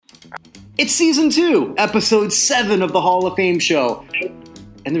It's season 2, episode 7 of the Hall of Fame show.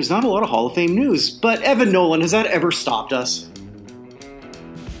 And there's not a lot of Hall of Fame news, but Evan Nolan, has that ever stopped us?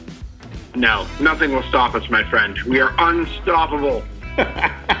 No, nothing will stop us, my friend. We are unstoppable.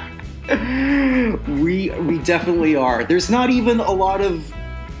 We definitely are. There's not even a lot of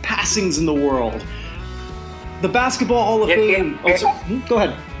passings in the world. The Basketball Hall of Fame... Go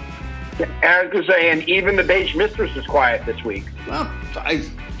ahead. I was going to say, and even the beige mistress is quiet this week. Well,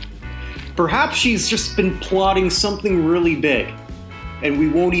 perhaps she's just been plotting something really big, and we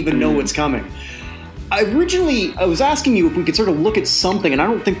won't even know what's coming. I was asking you if we could sort of look at something, and I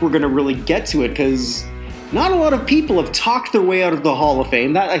don't think we're going to really get to it, because not a lot of people have talked their way out of the Hall of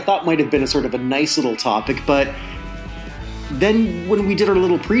Fame. That I thought might have been a sort of a nice little topic, but then when we did our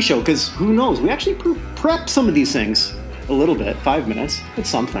little pre-show, because who knows, we actually prepped some of these things a little bit, 5 minutes. It's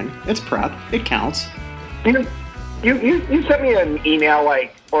something. It's prep. It counts. You sent me an email,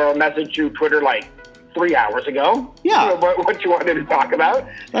 or a message through Twitter, 3 hours ago. Yeah. What you wanted to talk about.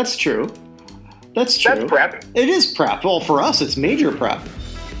 That's true. That's true. That's prep. It is prep. Well, for us, it's major prep.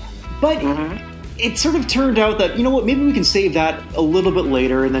 But it sort of turned out that, you know what, maybe we can save that a little bit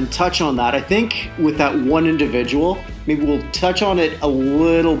later and then touch on that. I think with that one individual, maybe we'll touch on it a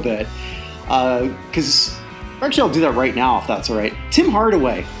little bit. Because... Actually, I'll do that right now, if that's all right. Tim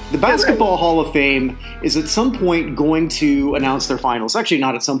Hardaway, the Basketball Hall of Fame, is at some point going to announce their finals. Actually,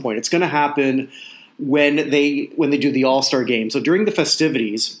 not at some point. It's going to happen when they do the All-Star Game. So during the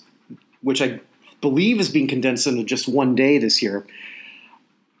festivities, which I believe is being condensed into just one day this year,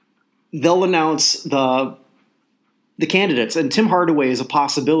 they'll announce the candidates, and Tim Hardaway is a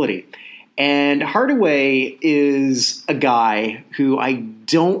possibility. And Hardaway is a guy who I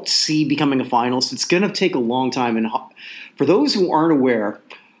don't see becoming a finalist. It's going to take a long time. And for those who aren't aware,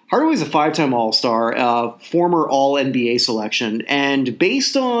 Hardaway is a 5-time All-Star, former All-NBA selection. And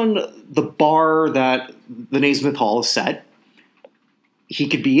based on the bar that the Naismith Hall has set, he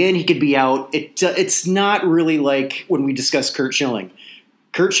could be in, he could be out. It's not really like when we discuss Curt Schilling.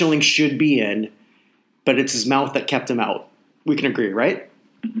 Curt Schilling should be in, but it's his mouth that kept him out. We can agree, right?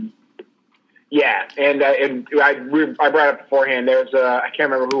 Yeah, and I brought up beforehand, there's I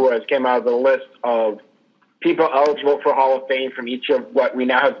can't remember who it was, came out of the list of people eligible for Hall of Fame from each of what we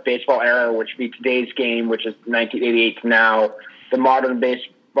now have the baseball era, which would be today's game, which is 1988 to now, the modern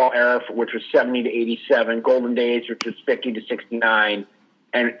baseball era, which was 70 to 87, Golden Days, which was 50 to 69,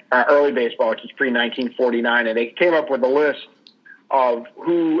 and early baseball, which is pre-1949, and they came up with a list of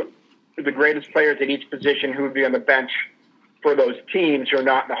who the greatest players at each position who would be on the bench for those teams who are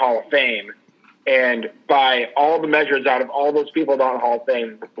not in the Hall of Fame. And by all the measures, out of all those people not in the Hall of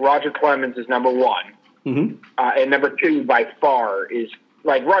Fame, Roger Clemens is number one. Mm-hmm. And number two, by far, is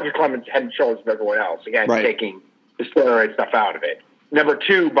Roger Clemens head and shoulders of everyone else. Again, taking the steroid stuff out of it. Number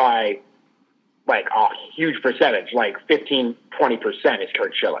two, by a huge percentage, 15, 20% is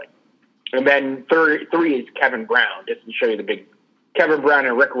Curt Schilling. And then three is Kevin Brown, just to show you the big. Kevin Brown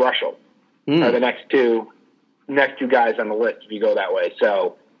and Rick Russell are the next two guys on the list if you go that way.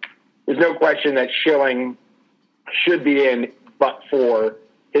 So there's no question that Schilling should be in, but for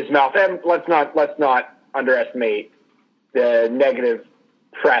his mouth. And let's not underestimate the negative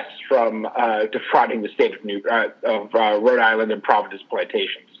press from defrauding the state of Rhode Island and Providence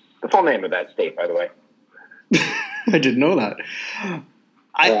Plantations. The full name of that state, by the way. I didn't know that.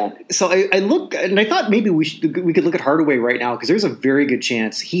 So I look, and I thought maybe we could look at Hardaway right now, because there's a very good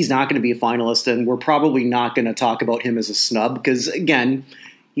chance he's not going to be a finalist, and we're probably not going to talk about him as a snub, because again,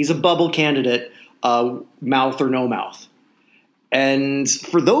 he's a bubble candidate, mouth or no mouth. And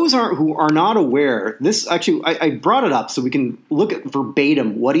for those who are not aware, this actually, I brought it up so we can look at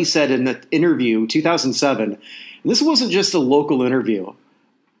verbatim what he said in the interview 2007. And this wasn't just a local interview.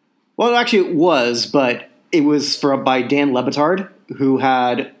 Well, actually it was, but it was by Dan Le Batard, who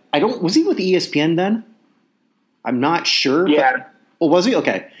had, was he with ESPN then? I'm not sure. Yeah. Was he?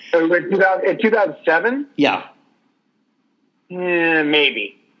 Okay. In 2007? Yeah.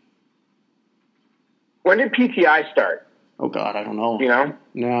 Maybe. When did PTI start? Oh, God, I don't know. You know?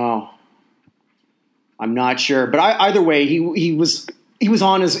 No. I'm not sure. But either way, he was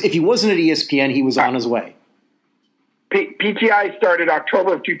on his, if he wasn't at ESPN, he was on his way. PTI started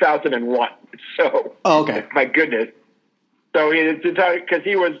October of 2001. So, okay. My goodness. So because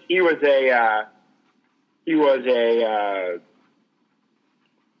he was a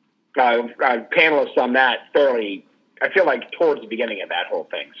panelist on that fairly, I feel like towards the beginning of that whole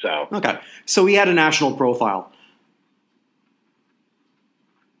thing. So okay, so he had a national profile.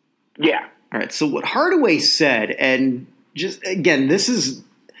 Yeah. All right. So what Hardaway said, and just again, this is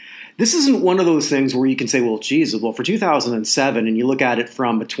this isn't one of those things where you can say, well, geez, well, for 2007, and you look at it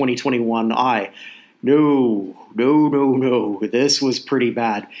from a 2021 eye, no, this was pretty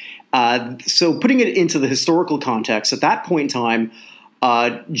bad. So putting it into the historical context, at that point in time,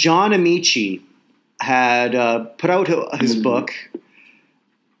 John Amici had put out his book,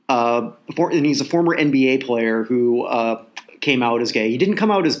 and he's a former NBA player who came out as gay. He didn't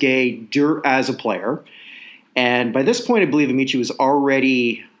come out as gay as a player. And by this point, I believe Amici was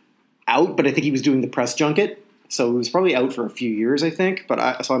already out, but I think he was doing the press junket. So he was probably out for a few years, I think.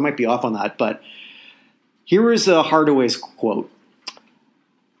 So I might be off on that. But here is Hardaway's quote.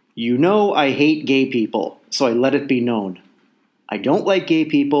 "You know I hate gay people, so I let it be known. I don't like gay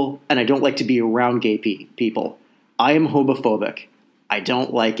people, and I don't like to be around gay people. I am homophobic. I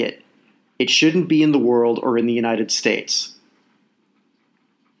don't like it. It shouldn't be in the world or in the United States."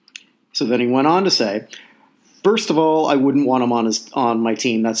 So then he went on to say, first of all, I wouldn't want him on my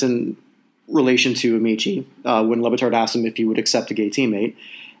team. That's in relation to Amici, when Le Batard asked him if he would accept a gay teammate.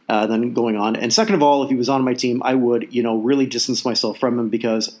 Then going on. And second of all, if he was on my team, I would, really distance myself from him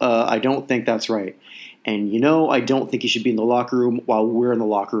because I don't think that's right. And, I don't think he should be in the locker room while we're in the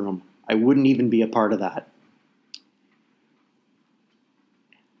locker room. I wouldn't even be a part of that.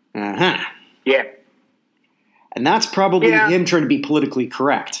 Uh-huh. Yeah. And that's probably him trying to be politically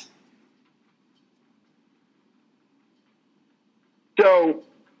correct. So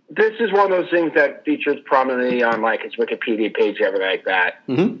this is one of those things that features prominently on his Wikipedia page, everything like that.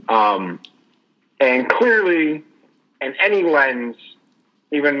 Mm-hmm. And clearly, in any lens,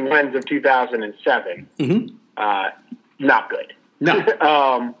 even lens of 2007, not good.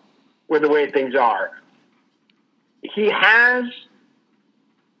 No. With the way things are. He has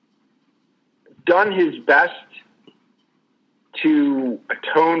done his best to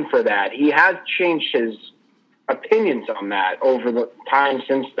atone for that. He has changed his opinions on that over the time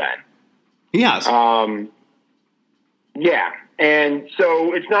since then. He has. Yeah. And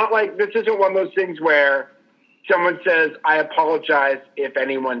so it's not like this isn't one of those things where someone says, I apologize if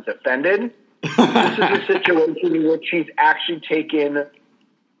anyone's offended. This is a situation in which he's actually taken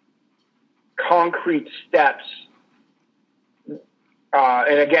concrete steps.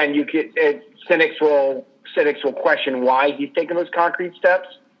 And again, cynics will question why he's taken those concrete steps,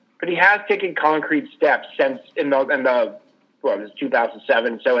 but he has taken concrete steps since in the it was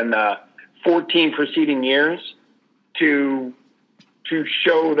 2007, so in the 14 preceding years to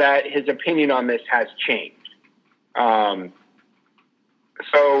show that his opinion on this has changed.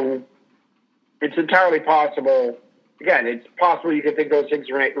 So it's entirely possible. Again, it's possible you could think those things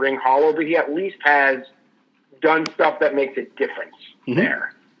ring hollow, but he at least has done stuff that makes a difference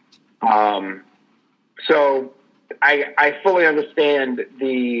there. So I fully understand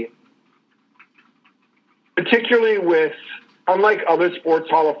particularly with, unlike other sports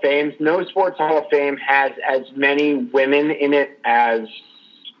Hall of Fames, no sports Hall of Fame has as many women in it as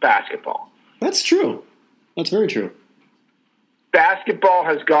basketball. That's true. That's very true. Basketball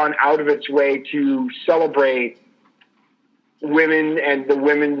has gone out of its way to celebrate women and the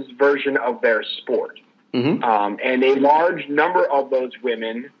women's version of their sport. Mm-hmm. And a large number of those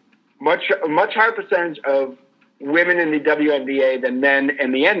women, a much higher percentage of women in the WNBA than men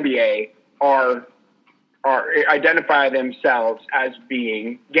in the NBA are identify themselves as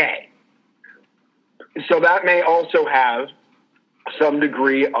being gay. So that may also have some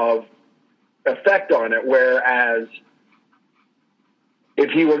degree of effect on it, whereas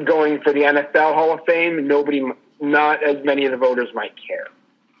if he were going for the NFL Hall of Fame, not as many of the voters might care.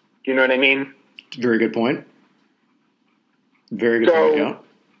 Do you know what I mean? Very good point. Very good point, yeah.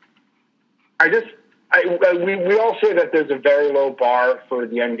 We all say that there's a very low bar for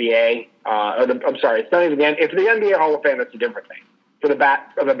the NBA. It's not even the if the NBA Hall of Fame, that's a different thing. For the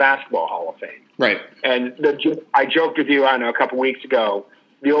Basketball Hall of Fame, right? And I joked with you, I don't know, a couple weeks ago,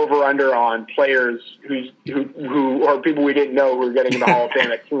 the over/under on players who or people we didn't know who were getting in the Hall of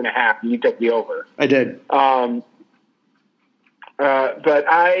Fame at 2.5. You took the over. I did. But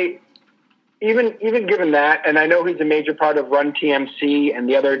even given that, and I know he's a major part of Run TMC, and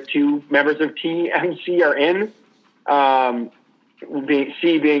the other two members of TMC are in.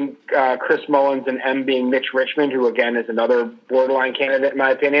 C being Chris Mullins and M being Mitch Richmond, who again is another borderline candidate in my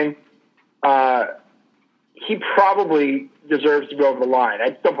opinion. He probably deserves to go over the line.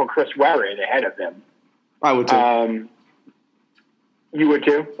 I'd still put Chris Webber in ahead of him. I would too. You would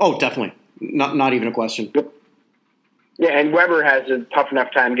too? Oh, definitely. Not even a question. Yeah, and Weber has a tough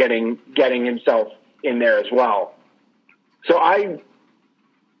enough time getting himself in there as well. So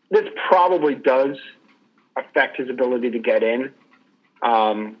this probably does affect his ability to get in.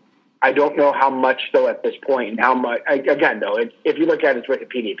 I don't know how much, though, at this point, and how much, again, though, if you look at his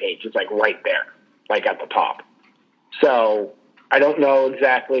Wikipedia page, it's like right there, like at the top. So I don't know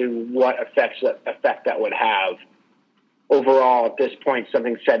exactly what effect that would have overall at this point,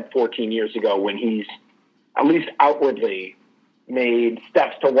 something said 14 years ago when he's at least outwardly made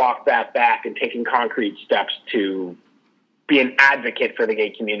steps to walk that back and taking concrete steps to be an advocate for the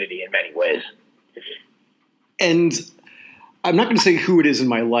gay community in many ways. And I'm not going to say who it is in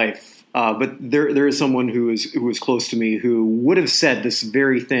my life, but there is someone who is close to me who would have said this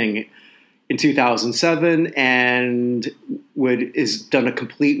very thing in 2007 and has done a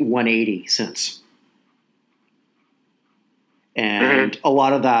complete 180 since. And a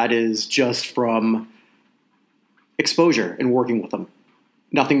lot of that is just from exposure and working with them.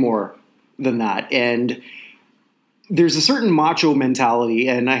 Nothing more than that. And there's a certain macho mentality,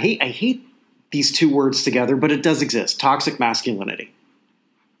 and I hate these two words together, but it does exist. Toxic masculinity.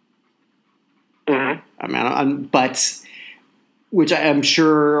 I mean, but which I am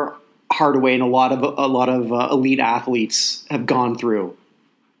sure Hardaway and a lot of elite athletes have gone through,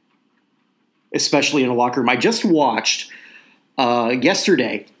 especially in a locker room. I just watched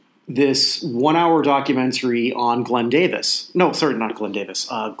yesterday this 1-hour documentary on Glenn Davis. No, sorry, not Glenn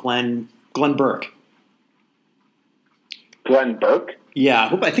Davis. Glenn Burke. Glenn Burke?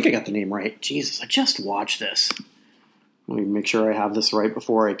 Yeah, I think I got the name right. Jesus, I just watched this. Let me make sure I have this right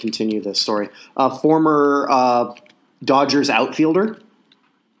before I continue this story. Former Dodgers outfielder.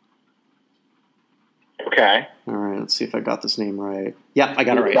 Okay. All right, let's see if I got this name right. Yeah, I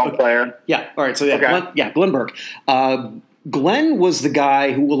got it right. Ball player. Yeah, all right. So yeah, Okay. Glenn Burke. Glenn was the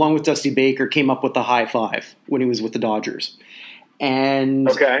guy who, along with Dusty Baker, came up with the high five when he was with the Dodgers. And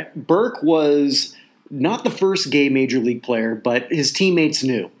Burke was not the first gay major league player, but his teammates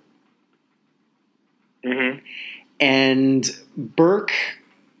knew. And Burke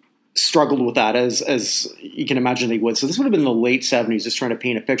struggled with that, as you can imagine he would. So this would have been in the late 70s, just trying to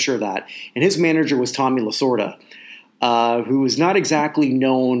paint a picture of that. And his manager was Tommy Lasorda, who was not exactly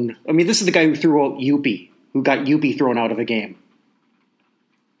known. I mean, this is the guy who threw out Youppi, who got Youppi thrown out of a game.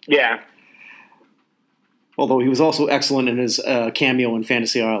 Yeah. Although he was also excellent in his cameo in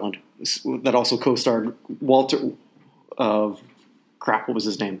Fantasy Island. That also co-starred Walter. What was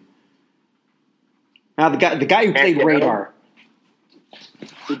his name? The guy who played Radar.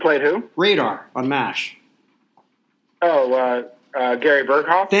 Who played who? Radar on MASH. Oh, Gary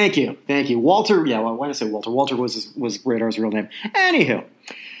Berghoff? Thank you. Walter, why did I say Walter? Walter was Radar's real name. Anywho.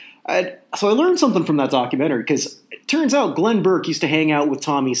 So I learned something from that documentary, because it turns out Glenn Burke used to hang out with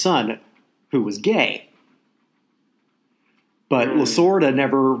Tommy's son, who was gay. But Lasorda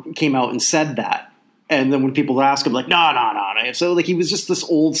never came out and said that. And then when people ask him, like, no. So like he was just this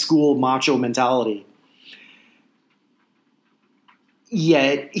old school macho mentality.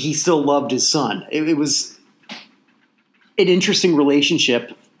 Yet he still loved his son. It was an interesting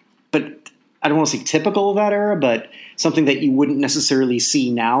relationship, but I don't want to say typical of that era, but something that you wouldn't necessarily see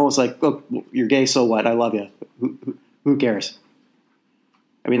now. It's like, oh, you're gay, so what? I love you. Who cares?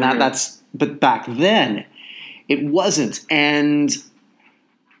 I mean, but back then it wasn't. And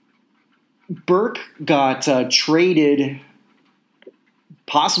Burke got traded,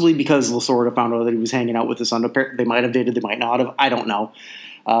 possibly because Lasorda found out that he was hanging out with his son. They might have dated, they might not have. I don't know.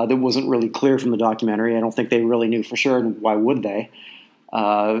 That wasn't really clear from the documentary. I don't think they really knew for sure, and why would they?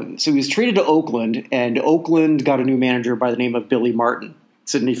 So he was traded to Oakland, and Oakland got a new manager by the name of Billy Martin.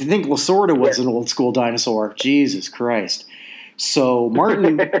 So if you think Lasorda was an old school dinosaur, Jesus Christ. So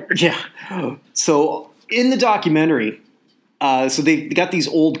Martin, So in the documentary, so they got these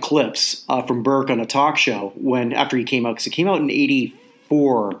old clips from Burke on a talk show after he came out, because he came out in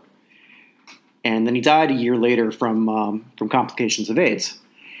 '84, and then he died a year later from complications of AIDS.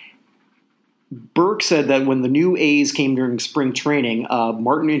 Burke said that when the new A's came during spring training,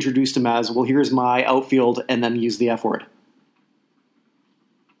 Martin introduced him as, well, here's my outfield, and then used the F word.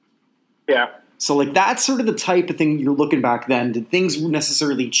 Yeah. So, like, that's sort of the type of thing you're looking back then. Did things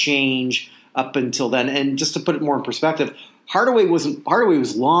necessarily change up until then? And just to put it more in perspective, Hardaway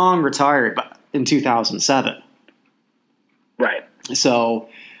was long retired in 2007. Right. So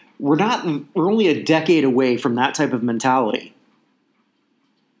we're only a decade away from that type of mentality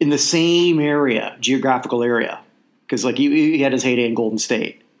in the same geographical area, because like he had his heyday in Golden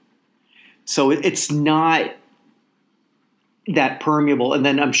State. So it's not that permeable. And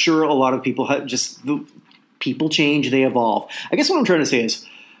then I'm sure a lot of people people change, they evolve. I guess what I'm trying to say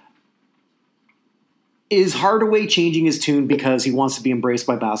is Hardaway changing his tune because he wants to be embraced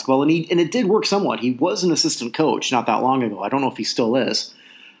by basketball? And it did work somewhat. He was an assistant coach not that long ago. I don't know if he still is.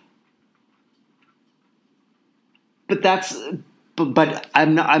 But But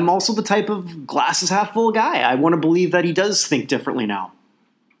I'm also the type of glasses half full guy. I want to believe that he does think differently now.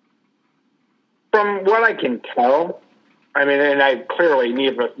 From what I can tell, I mean, and I clearly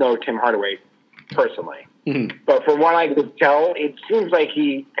neither of us know Tim Hardaway personally, but from what I could tell, it seems like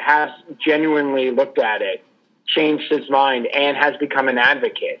he has genuinely looked at it, changed his mind, and has become an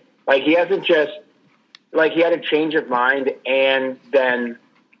advocate. Like, he hasn't just, like, he had a change of mind and then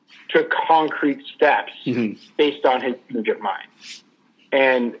took concrete steps based on his change of mind.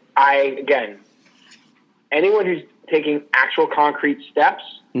 And again, anyone who's taking actual concrete steps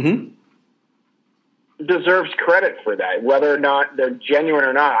deserves credit for that. Whether or not they're genuine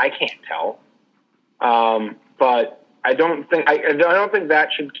or not, I can't tell. But I don't think that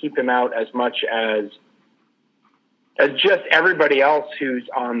should keep him out as much as just everybody else who's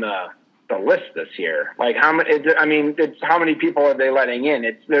on the list this year. Like, how many people are they letting in?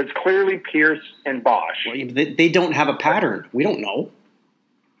 There's clearly Pierce and Bosch. Well, they don't have a pattern. We don't know.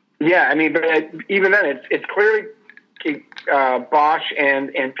 Yeah, I mean, but even then, it's clearly Bosch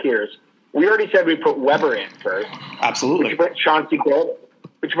and Pierce. We already said we put Weber in first. Absolutely. Would you put Chauncey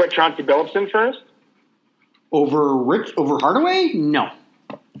Billups in first? Over Hardaway? No.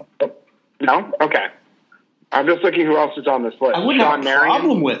 No? Okay. I'm just looking who else is on this list. I wouldn't have a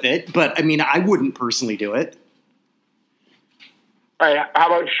problem with it, but, I mean, I wouldn't personally do it. All right, how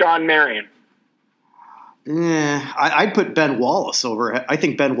about Sean Marion? I'd put Ben Wallace over. I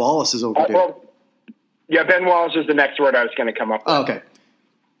think Ben Wallace is overdue. Ben Wallace is the next word I was going to come up with. Oh, okay.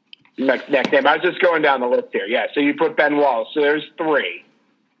 Next name. I was just going down the list here. Yeah, so you put Ben Wallace. So there's 3.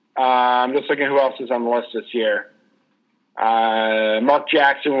 I'm just looking who else is on the list this year. Mark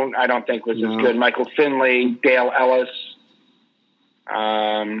Jackson, I don't think was as good. Michael Finley, Dale Ellis,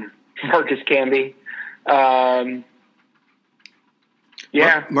 Marcus Camby.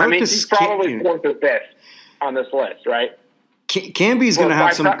 He's probably 4th or 5th on this list, right? Camby's going to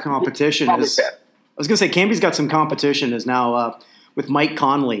have some competition. I was going to say Camby's got some competition is now with Mike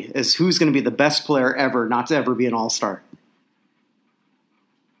Conley as who's going to be the best player ever not to ever be an All-Star.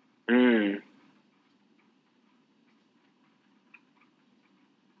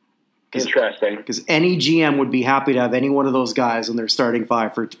 Interesting. Because any GM would be happy to have any one of those guys in their starting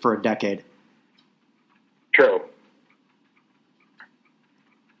 5 for a decade. True.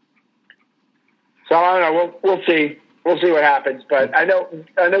 So I don't know. We'll see. We'll see what happens. But I know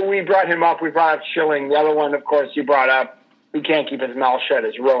we brought him up. We brought up Schilling. The other one, of course, you brought up. Who can't keep his mouth shut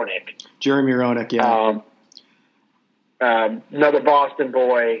is Roenick. Jeremy Roenick, yeah. Another Boston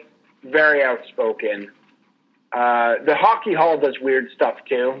boy, very outspoken. The Hockey Hall does weird stuff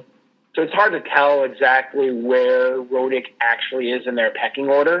too, so it's hard to tell exactly where Roenick actually is in their pecking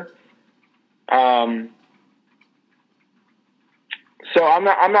order. So I'm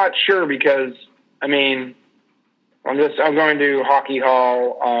not sure because I mean I'm going to Hockey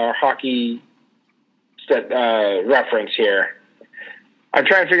Hall hockey reference here. I'm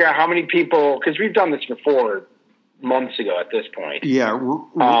trying to figure out how many people, because we've done this before months ago at this point. Yeah,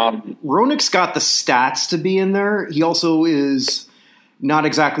 Roenick's got the stats to be in there. He also is not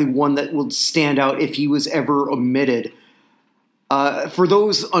exactly one that would stand out if he was ever omitted. For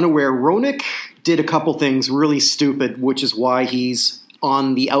those unaware, Roenick did a couple things really stupid, which is why he's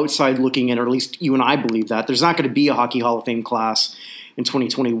on the outside looking in, or at least you and I believe that. There's not going to be a Hockey Hall of Fame class in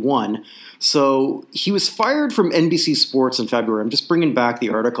 2021. So he was fired from NBC Sports in February. I'm just bringing back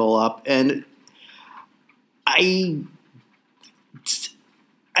the article up, and I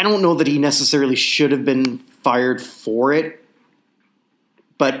don't know that he necessarily should have been fired for it,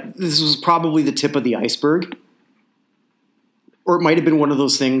 but this was probably the tip of the iceberg. Or it might have been one of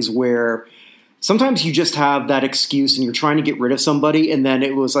those things where sometimes you just have that excuse and you're trying to get rid of somebody, and then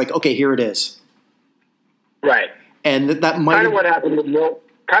it was like, okay, here it is. Right. And that might kind of what happened with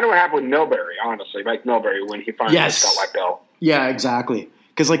Milbury, honestly. Mike Milbury when he finally got let go. Yeah, exactly.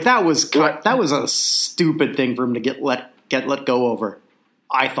 Because that was a stupid thing for him to get let go over,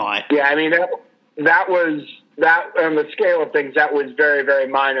 I thought. Yeah, I mean that was on the scale of things that was very, very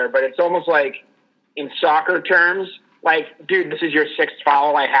minor. But it's almost like in soccer terms, like, dude, this is your 6th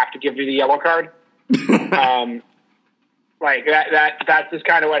foul. I have to give you the yellow card. Like that's just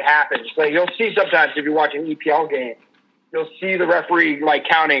kind of what happens. Like you'll see sometimes if you watch an EPL game, you'll see the referee like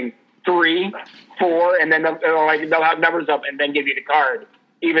counting 3, 4, and then they'll have numbers up and then give you the card,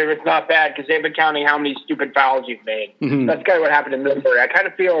 even if it's not bad because they've been counting how many stupid fouls you've made. Mm-hmm. That's kind of what happened in Milbury. I kind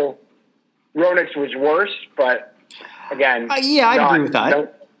of feel Roenick's was worse, but again, I agree with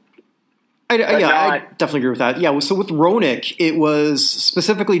that. I definitely agree with that. Yeah, so with Roenick, it was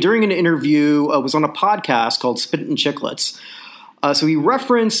specifically during an interview, was on a podcast called Spit and Chicklets. So he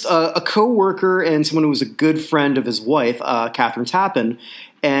referenced a coworker and someone who was a good friend of his wife, Catherine Tappan,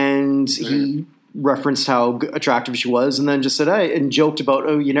 and he referenced how attractive she was, and then just said, hey, and joked about,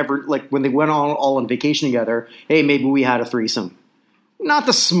 oh, you never, like, when they went all on vacation together, hey, maybe we had a threesome. Not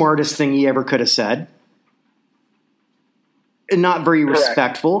the smartest thing he ever could have said. And not very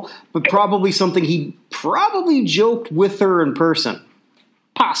respectful, but probably something he probably joked with her in person.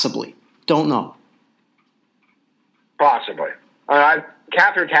 Possibly. Don't know. Possibly.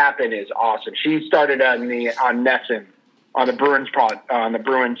 Catherine Tappan is awesome. She started on Nesson on the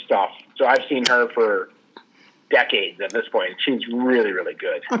Bruins stuff. So I've seen her for decades at this point. She's really, really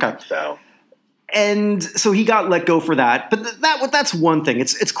good. Okay. And so he got let go for that. But that's one thing.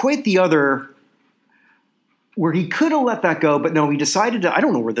 It's quite the other, where he could have let that go, but no, he decided to. I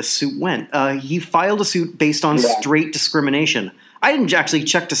don't know where the suit went. He filed a suit based on straight discrimination. I didn't actually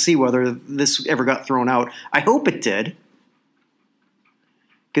check to see whether this ever got thrown out. I hope it did.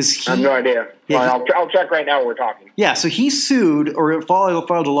 I have no idea. Well, I'll check right now while we're talking. Yeah, so he sued or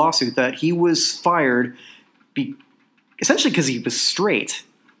filed a lawsuit that he was fired essentially because he was straight.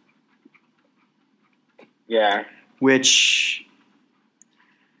 Yeah. Which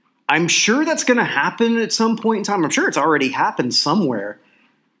I'm sure that's going to happen at some point in time. I'm sure it's already happened somewhere.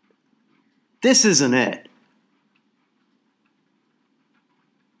 This isn't it.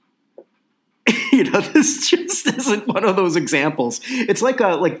 This just isn't one of those examples. It's like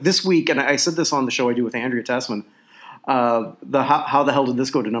this week, and I said this on the show I do with Andrea Tessman, how the hell did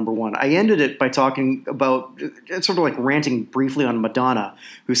this go to number one? I ended it by talking about, sort of like ranting briefly on Madonna,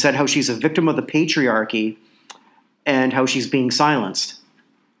 who said how she's a victim of the patriarchy and how she's being silenced.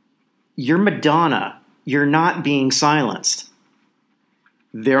 You're Madonna. You're not being silenced.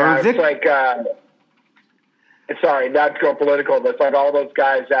 There are victims. Sorry, not to go political, but it's like all those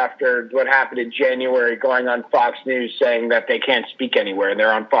guys after what happened in January going on Fox News saying that they can't speak anywhere, and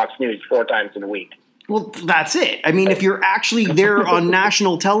they're on Fox News 4 times in a week. Well, that's it. I mean, if you're actually there on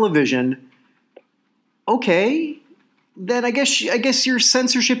national television, okay, then I guess your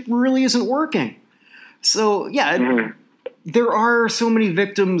censorship really isn't working. So, yeah, there are so many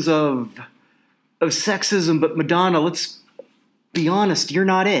victims of sexism, but Madonna, let's be honest, you're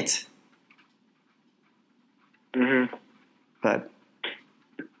not it. Mm-hmm. But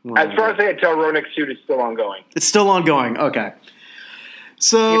as far as I can tell, Roenick's suit is still ongoing. It's still ongoing. Okay.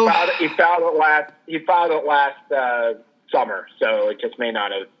 So he filed it last summer, so it just may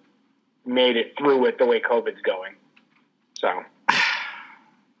not have made it through with the way COVID's going. So,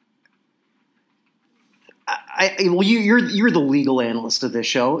 you're the legal analyst of this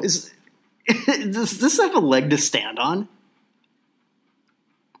show. Does this have a leg to stand on?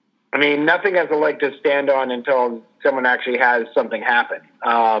 I mean, nothing has a leg to stand on until someone actually has something happen.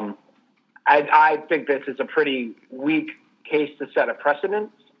 I think this is a pretty weak case to set a precedent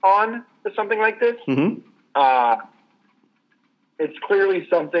on for something like this. Mm-hmm. It's clearly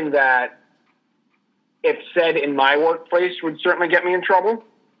something that, if said in my workplace, would certainly get me in trouble.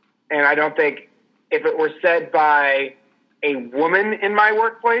 And I don't think if it were said by a woman in my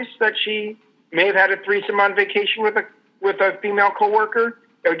workplace that she may have had a threesome on vacation with a female coworker,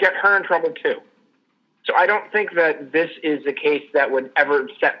 it would get her in trouble too. So I don't think that this is a case that would ever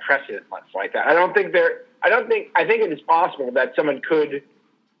set precedent like that. I think it is possible that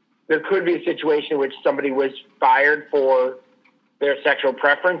there could be a situation in which somebody was fired for their sexual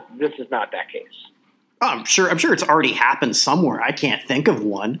preference. This is not that case. Oh, I'm sure it's already happened somewhere. I can't think of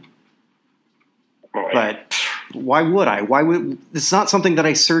one. Oh, yeah. But why would I? It's not something that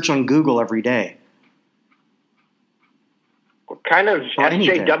I search on Google every day. What kind of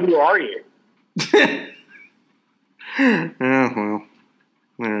SJW are you? Well,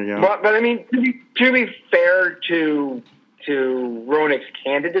 there you go. But I mean, to be fair to Roenick's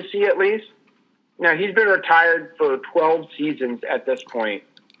candidacy, at least, now he's been retired for 12 seasons at this point,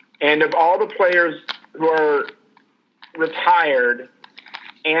 and of all the players who are retired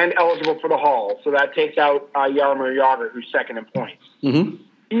and eligible for the Hall, so that takes out Jaromir Jagr, who's second in points. Mm-hmm.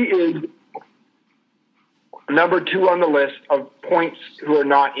 He is number 2 on the list of points who are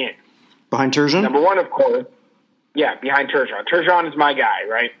not in. Behind Turgeon? Number 1, of course. Yeah, behind Turgeon. Turgeon is my guy,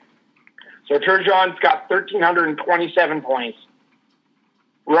 right? So Turgeon's got 1,327 points.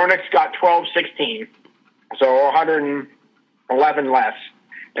 Roenick's got 1,216, so 111 less.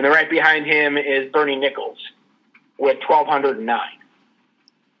 And then right behind him is Bernie Nichols with 1,209.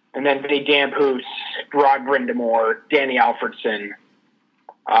 And then Vinny Damphus, Rod Brindamore, Danny Alfredson,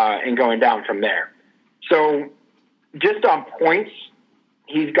 and going down from there. So just on points,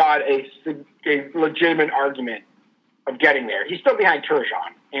 he's got a legitimate argument of getting there. He's still behind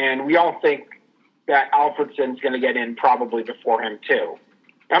Turgeon, and we all think that Alfredson's going to get in probably before him too.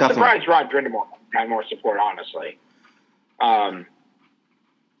 I'm Definitely. surprised Rod Brindamore had more support, honestly. I am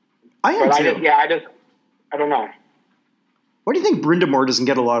But too. I don't know. Why do you think Brindamore doesn't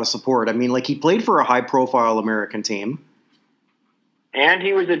get a lot of support? I mean, like, he played for a high-profile American team. And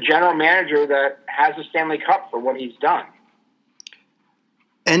he was a general manager that has a Stanley Cup for what he's done.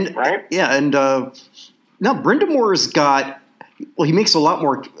 And right? Yeah, and now Brindamore's got, well, he makes a lot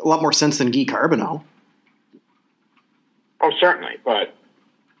more sense than Guy Carbonneau. Oh, certainly, but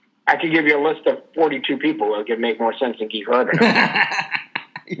I could give you a list of 42 people that could make more sense than Guy Carbonneau.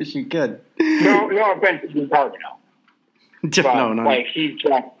 Yes, you could. No offense to Guy Carbonneau. But, No. Like, he's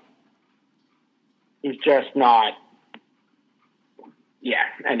just not. Yeah.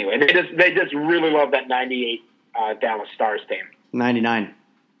 Anyway, they just really love that 98 Dallas Stars team. 99.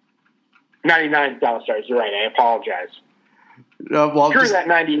 99 Dallas Stars. You're right. I apologize. Screw that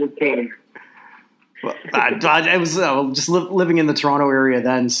 98 team. Well, I was just living in the Toronto area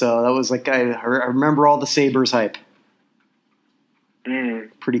then, so that was like I remember all the Sabres hype.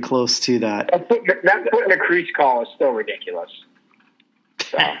 Pretty close to that. That putting a crease call is still ridiculous.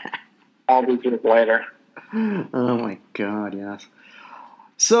 So I'll do it later. Oh my God, yes.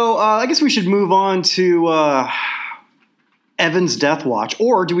 So I guess we should move on to Evan's Death Watch,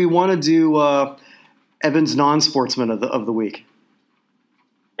 or do we want to do Evan's Non-Sportsman of the week?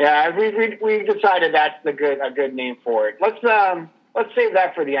 Yeah, we decided that's a good name for it. Let's save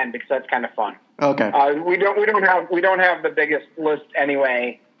that for the end because that's kind of fun. Okay. We don't have the biggest list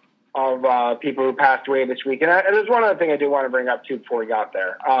anyway of people who passed away this week, and there's one other thing I do want to bring up too before we got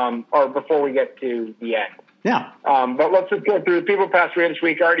there, or before we get to the end. Yeah. But let's just go through the people who passed away this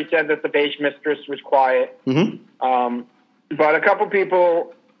week. I already said that the Beige Mistress was quiet. Mm-hmm. But a couple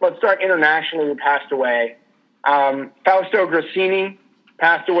people. Let's start internationally who passed away. Fausto Grassini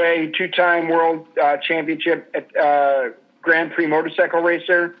passed away, 2-time world championship at Grand Prix motorcycle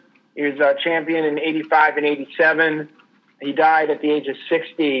racer. He was a champion in 85 and 87. He died at the age of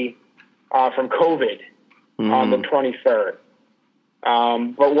 60 from COVID on the 23rd.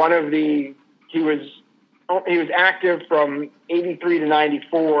 But he was active from 83 to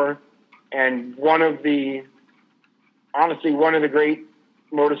 94, and one of the great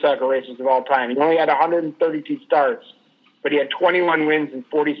motorcycle racers of all time. He only had 132 starts, but he had 21 wins and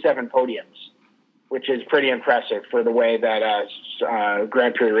 47 podiums, which is pretty impressive for the way that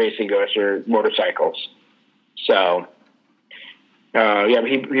Grand Prix racing goes for motorcycles. So, he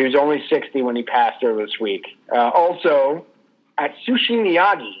was only 60 when he passed earlier this week. Also, Atsushi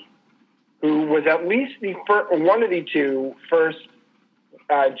Miyagi, who was at least one of the two first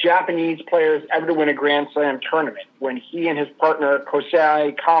Japanese players ever to win a Grand Slam tournament, when he and his partner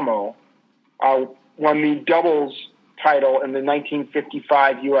Kosei Kamo won the doubles title in the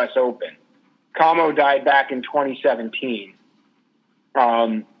 1955 U.S. Open. Kamo died back in 2017.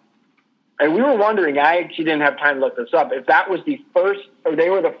 And we were wondering, I actually didn't have time to look this up, if that was they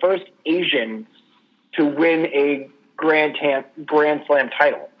were the first Asians to win a Grand Slam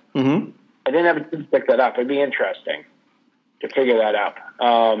title. Mm-hmm. I didn't have to pick that up. It'd be interesting to figure that out.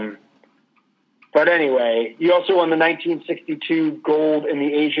 But anyway, he also won the 1962 gold in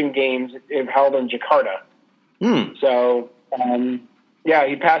the Asian Games held in Jakarta. So,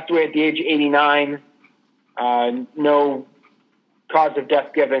 he passed away at the age of 89. No cause of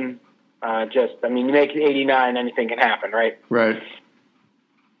death given. You make it 89, anything can happen, right? Right.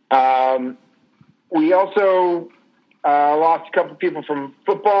 We also lost a couple people from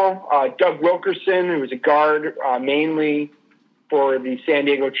football. Doug Wilkerson, who was a guard mainly for the San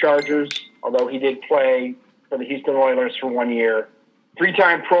Diego Chargers, although he did play for the Houston Oilers for 1 year.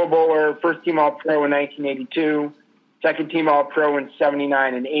 3-time Pro Bowler, first-team All-Pro in 1982, second-team All-Pro in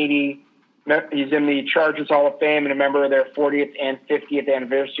 79 and 80. He's in the Chargers Hall of Fame and a member of their 40th and 50th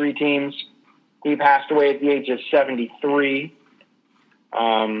anniversary teams. He passed away at the age of 73.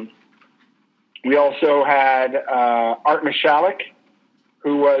 We also had Art Michalek,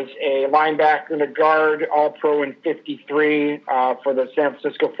 who was a linebacker and a guard, All-Pro in 53 for the San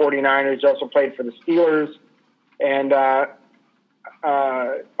Francisco 49ers. He also played for the Steelers. And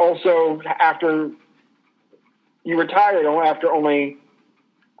also, after he retired, after only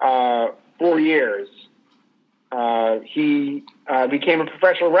 4 years, he became a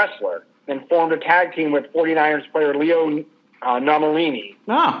professional wrestler and formed a tag team with 49ers player Leo Nomalini.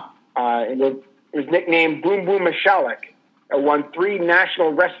 It was nicknamed Boom Boom Michalek, and won 3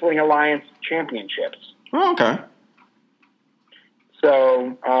 National Wrestling Alliance championships. Oh, okay.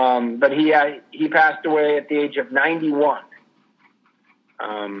 So, but he passed away at the age of 91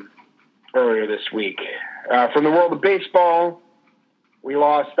 earlier this week. From the world of baseball, We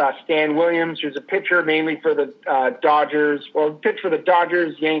lost Stan Williams, who's a pitcher mainly for the Dodgers. Well, pitched for the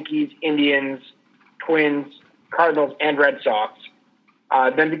Dodgers, Yankees, Indians, Twins, Cardinals, and Red Sox.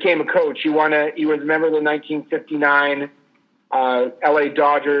 Then became a coach. He was a member of the 1959 LA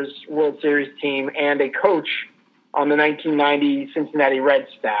Dodgers World Series team and a coach on the 1990 Cincinnati Reds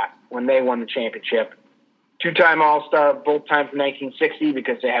staff when they won the championship. Two-time All-Star, both times in 1960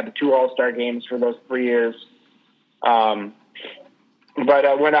 because they had the 2 All-Star games for those 3 years. But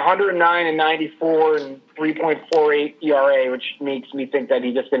went 109 and 94 and 3.48 ERA, which makes me think that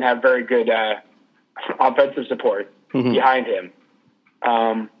he just didn't have very good offensive support behind him.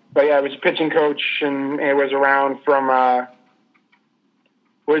 But yeah, I was a pitching coach, and it was around from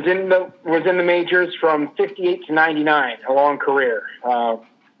was in the majors from 58 to 99, a long career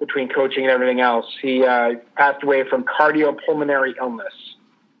between coaching and everything else. He passed away from cardiopulmonary illness,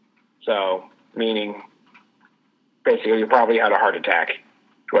 so meaning basically he probably had a heart attack.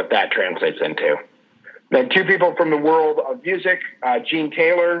 What that translates into. Then 2 people from the world of music: Gene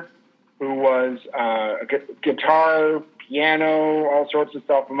Taylor, who was a guitar, piano, all sorts of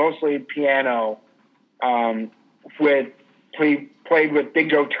stuff, mostly piano. Played with Big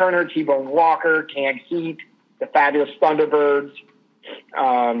Joe Turner, T-Bone Walker, Canned Heat, the Fabulous Thunderbirds.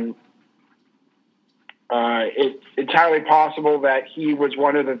 It's entirely possible that he was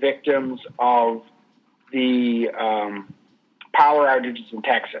one of the victims of the power outages in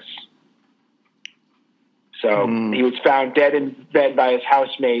Texas. So he was found dead in bed by his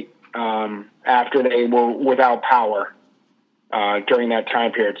housemate after they were without power during that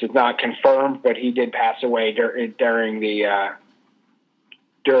time period. So it's not confirmed, but he did pass away during the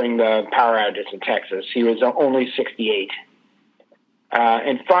power outages in Texas. He was only 68.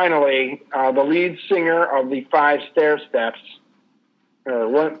 And finally, the lead singer of the Five Stair Steps,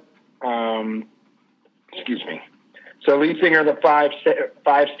 So lead singer of the Five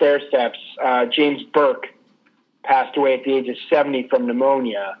Stair Steps, James Burke, passed away at the age of 70 from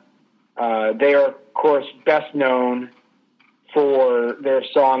pneumonia. They are, of course, best known for their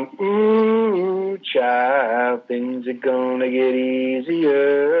song, "Ooh, Child, Things Are Gonna Get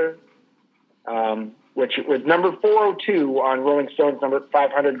Easier," which was number 402 on Rolling Stone's number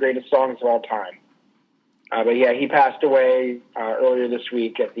 500 Greatest Songs of All Time. But yeah, he passed away earlier this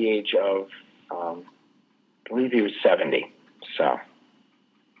week at the age of, I believe he was 70. So I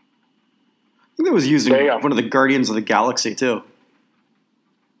think that was used in one of the Guardians of the Galaxy, too.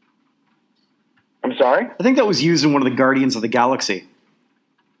 I'm sorry? I think that was used in one of the Guardians of the Galaxy.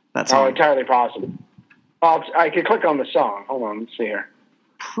 That's entirely possible. I could click on the song. Hold on, let's see here.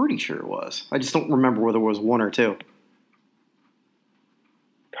 Pretty sure it was. I just don't remember whether it was 1 or 2.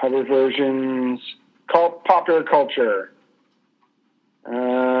 Cover versions, popular culture.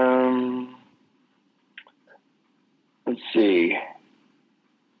 Let's see.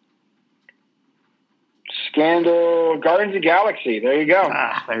 Scandal, Guardians of the Galaxy. There you go.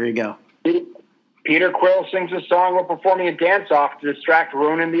 There you go. Peter Quill sings a song while performing a dance-off to distract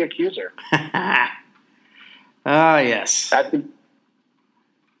Ronan the Accuser. Yes.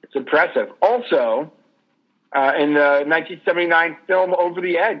 It's impressive. Also, in the 1979 film Over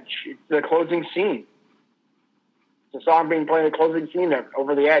the Edge, it's the closing scene. It's a song being played in the closing scene of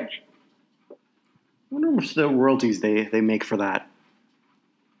Over the Edge. I wonder how much the royalties they make for that.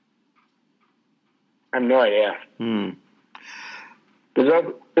 I have no idea.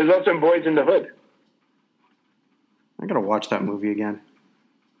 There's also Boys in the Hood. I gotta watch that movie again.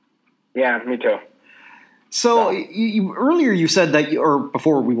 Yeah, me too. So earlier you said that, or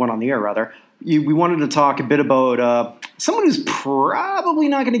before we went on the air, rather, we wanted to talk a bit about someone who's probably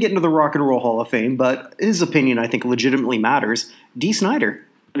not going to get into the Rock and Roll Hall of Fame, but his opinion, I think, legitimately matters. Dee Snider.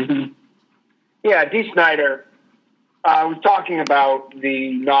 Mm-hmm. Yeah, Dee Snider. I was talking about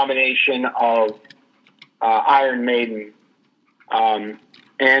the nomination of Iron Maiden, and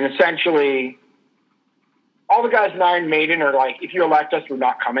essentially, all the guys in Iron Maiden are like, if you elect us, we're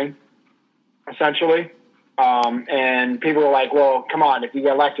not coming, essentially. And people were like, well, come on, if you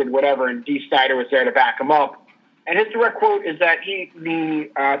get elected, whatever, and Dee Snider was there to back him up. And his direct quote is that the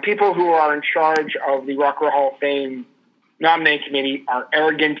people who are in charge of the Rock and Roll Hall of Fame nominating committee are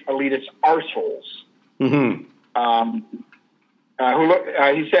arrogant, elitist arseholes. Mm-hmm.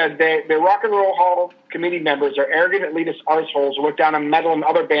 He said the Rock and Roll Hall committee members are arrogant, elitist arseholes who look down on metal and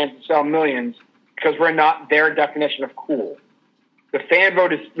other bands that sell millions because we're not their definition of cool. The fan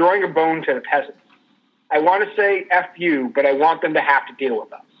vote is throwing a bone to the peasants. I want to say F you, but I want them to have to deal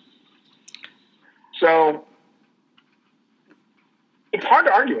with us. So it's hard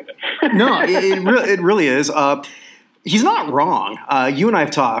to argue with it. No, it really is. He's not wrong. You and I have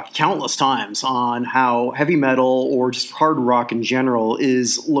talked countless times on how heavy metal or just hard rock in general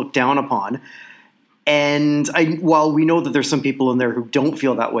is looked down upon. And while we know that there's some people in there who don't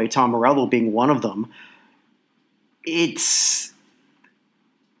feel that way, Tom Morello being one of them, it's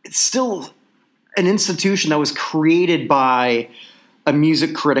still an institution that was created by a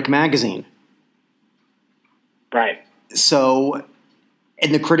music critic magazine. Right. So,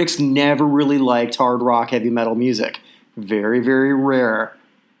 and the critics never really liked hard rock, heavy metal music. Very, very rare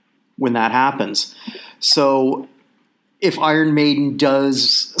when that happens. So if Iron Maiden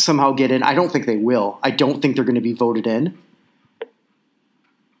does somehow get in, I don't think they will. I don't think they're going to be voted in.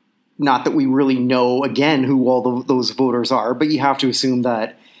 Not that we really know, again, who all those voters are, but you have to assume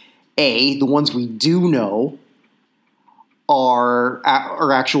that, A, the ones we do know are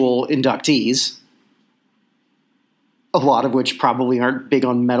actual inductees, a lot of which probably aren't big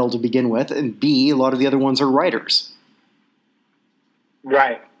on metal to begin with, and B, a lot of the other ones are writers.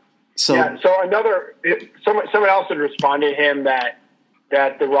 Right. So someone else had responded to him that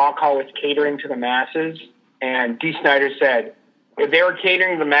the Rock Hall was catering to the masses, and Dee Snider said if they were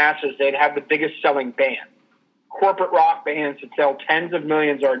catering to the masses, they'd have the biggest selling band. Corporate rock bands that sell tens of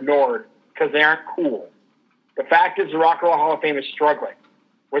millions are ignored because they aren't cool. The fact is, the Rock and Roll Hall of Fame is struggling.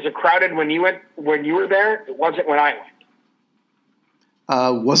 Was it crowded when you were there? It wasn't when I went.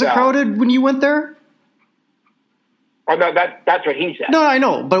 Was it crowded when you went there? Oh, no, that's what he said. No, I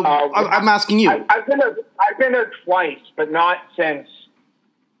know, but I'm asking you. I've been there twice, but not since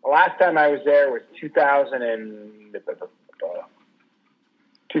the last time I was there was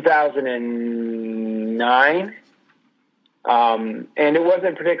 2009. And it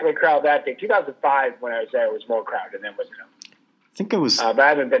wasn't particularly crowded that day. 2005, when I was there, it was more crowded than it was now. I think it was. But I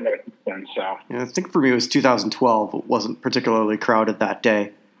haven't been there since. So yeah, I think for me it was 2012. It wasn't particularly crowded that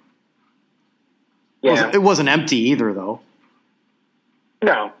day. Yeah. It wasn't empty either, though.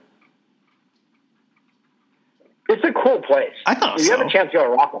 No. It's a cool place. I thought so. You have a chance to go to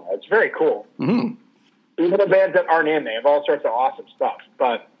Rock and Roll. It's very cool. Mm-hmm. Even the bands that aren't in, they have all sorts of awesome stuff.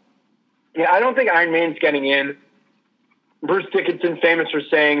 But yeah, I don't think Iron Maiden's getting in. Bruce Dickinson, famous for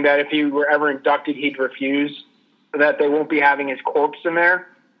saying that if he were ever inducted, he'd refuse, that they won't be having his corpse in there.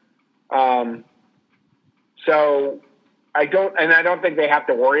 So I don't think they have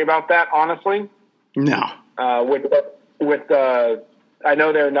to worry about that, honestly. No. I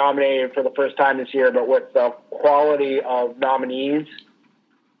know they're nominated for the first time this year, but with the quality of nominees,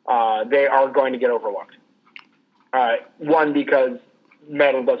 they are going to get overlooked. One, because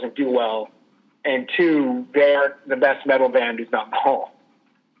metal doesn't do well, and two, they aren't the best metal band who's not in the hall.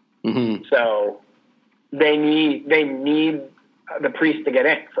 Mm-hmm. So they need the Priest to get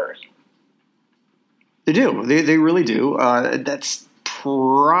in first. They do. They really do. That's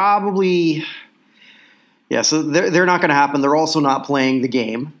probably... Yeah, so they're not going to happen. They're also not playing the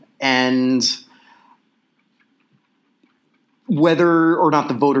game. And whether or not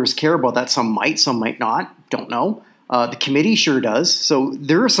the voters care about that, some might not. Don't know. The committee sure does. So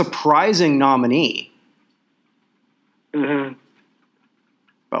they're a surprising nominee. Mm-hmm.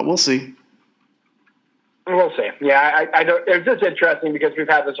 But we'll see. We'll see. Yeah, I don't. It's just interesting because we've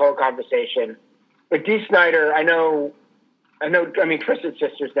had this whole conversation. But Dee Snider, I know. I mean, Twisted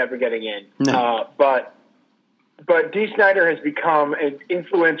Sister's never getting in. No. But Dee Snider has become an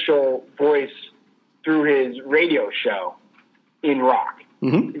influential voice through his radio show in rock.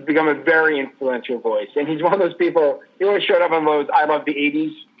 Mm-hmm. He's become a very influential voice. And he's one of those people, he always showed up on those I Love the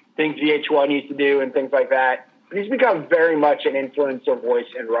 80s things VH1 used to do and things like that. But he's become very much an influential voice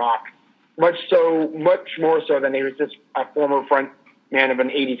in rock, much more so than he was just a former front man of an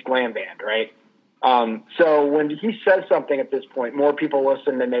 80s glam band, right? So when he says something at this point, more people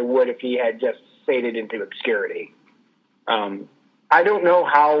listen than they would if he had just faded into obscurity. I don't know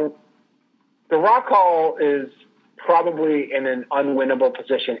how the Rock Hall is probably in an unwinnable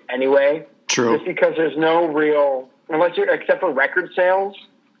position anyway. True. Just because there's no real, except for record sales,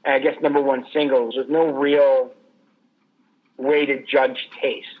 and I guess number one singles, there's no real way to judge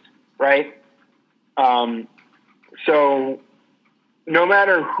taste, right? So no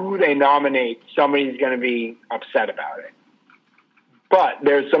matter who they nominate, somebody's going to be upset about it. But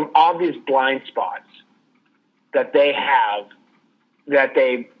there's some obvious blind spots that they have that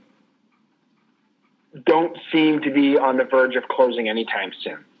they don't seem to be on the verge of closing anytime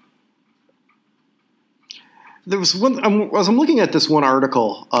soon. There was one, as I'm looking at this one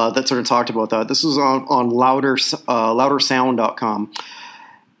article that sort of talked about that. This was on loudersound.com.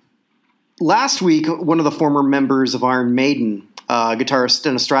 Last week, one of the former members of Iron Maiden, guitarist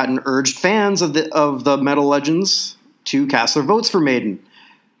Dennis Stratton, urged fans of the metal legends to cast their votes for Maiden.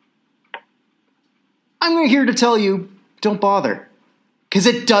 I'm here to tell you, don't bother. Because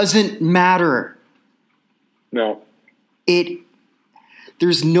it doesn't matter. No.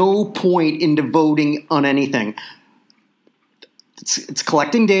 There's no point into voting on anything. It's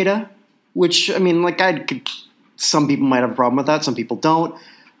collecting data, which, I mean, like, some people might have a problem with that, some people don't.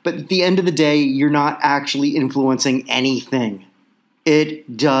 But at the end of the day, you're not actually influencing anything.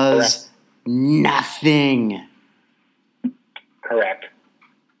 It does nothing. Correct.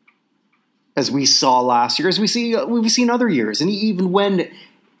 As we saw last year, as we've seen other years, and even when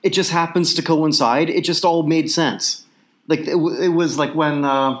it just happens to coincide, it just all made sense. Like it was like when,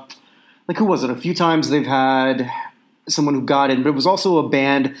 like who was it? A few times they've had someone who got in, but it was also a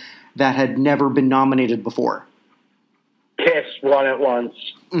band that had never been nominated before. Kiss won it once.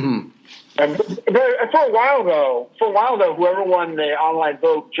 Mm-hmm. But for a while though, whoever won the online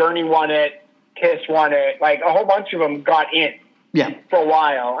vote, Journey won it, Kiss won it. Like a whole bunch of them got in. Yeah. For a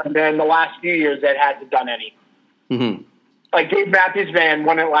while, and then the last few years, it hasn't done anything. Mm-hmm. Like Dave Matthews Band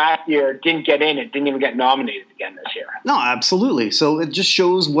won it last year, didn't get in, it didn't even get nominated again this year. No, absolutely. So it just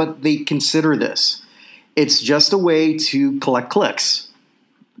shows what they consider this. It's just a way to collect clicks.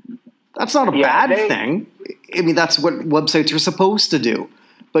 That's not a bad thing. I mean, that's what websites are supposed to do.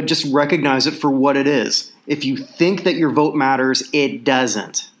 But just recognize it for what it is. If you think that your vote matters, it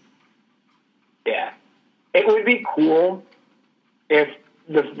doesn't. Yeah. It would be cool if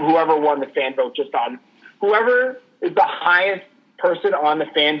whoever won the fan vote whoever is the highest person on the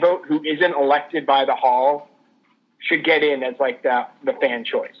fan vote who isn't elected by the hall should get in as like the fan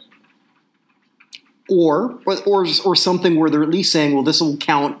choice. Or something where they're at least saying, well, this will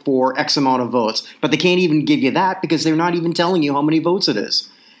count for X amount of votes. But they can't even give you that because they're not even telling you how many votes it is.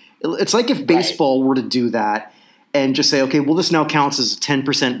 It's like if baseball were to do that and just say, okay, well, this now counts as a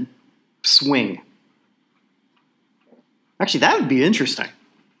 10% swing. Actually, that would be interesting.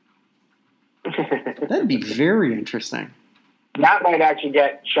 That'd be very interesting. That might actually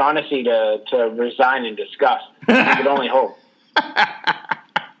get Shaughnessy to resign in disgust. You could only hope.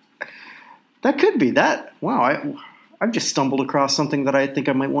 That could be that. Wow, I've just stumbled across something that I think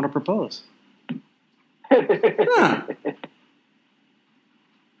I might want to propose. Huh.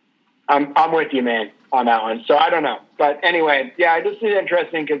 I'm with you, man, on that one. So I don't know. But anyway, yeah, this is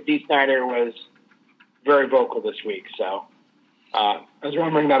interesting because Dee Snider was very vocal this week. So I just want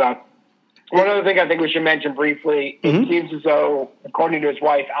to bring that up. One other thing I think we should mention briefly, it seems as though, according to his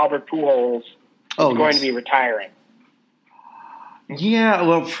wife, Albert Pujols is going to be retiring. Yeah,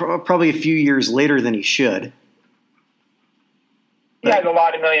 well, probably a few years later than he should. He has a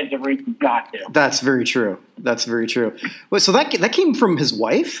lot of millions of reasons not to. That's very true. That's very true. Wait, so that came from his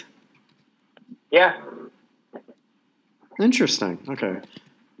wife? Yeah. Interesting. Okay.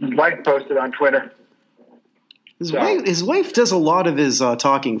 His wife posted on Twitter. His wife does a lot of his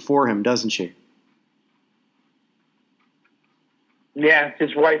talking for him, doesn't she? Yeah,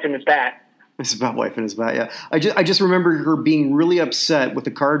 his wife and his bat. It's about wife and his bat, yeah. I just remember her being really upset with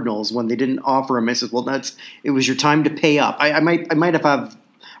the Cardinals when they didn't offer him. I said, well, it was your time to pay up. I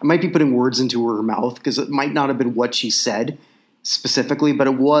might be putting words into her mouth because it might not have been what she said specifically, but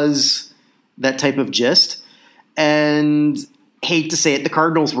it was that type of gist. And hate to say it, the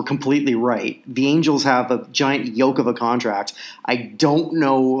Cardinals were completely right. The Angels have a giant yoke of a contract. I don't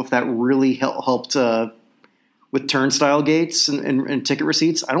know if that really helped with turnstile gates and ticket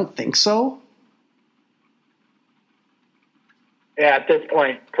receipts. I don't think so. Yeah, at this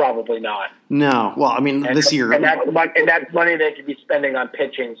point, probably not. No. Well, I mean, this year. And that's money they could be spending on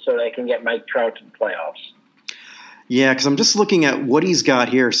pitching so they can get Mike Trout to the playoffs. Yeah, because I'm just looking at what he's got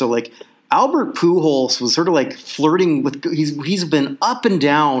here. So, like, Albert Pujols was sort of like flirting with – he's been up and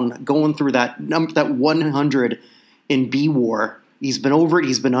down going through that 100 in B-WAR. He's been over it.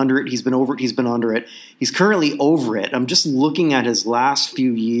 He's been under it. He's been over it. He's been under it. He's currently over it. I'm just looking at his last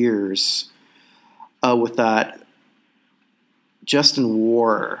few years with that. Justin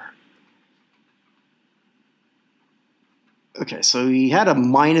WAR. Okay, so he had a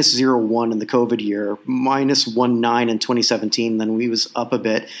minus 0.1 in the COVID year, minus 1.9 in 2017. Then he was up a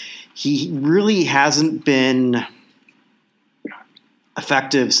bit. He really hasn't been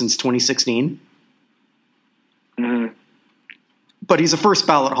effective since 2016. Mm-hmm. But he's a first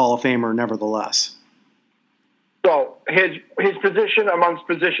ballot Hall of Famer, nevertheless. So his position amongst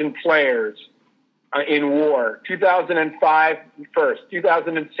position players in WAR: 2005 first,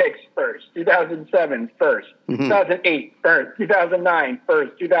 2006 first, 2007 first, 2008 first, 2009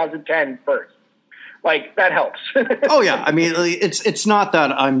 first, 2010 first. Like, that helps. Oh yeah, I mean, it's not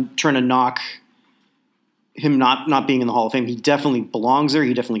that I'm trying to knock him not being in the Hall of Fame. He definitely belongs there.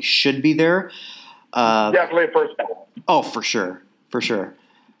 He definitely should be there. Definitely a first ballot. Oh, for sure. For sure.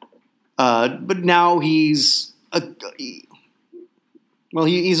 But now he's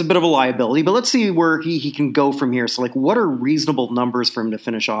he's a bit of a liability. But let's see where he can go from here. So, like, what are reasonable numbers for him to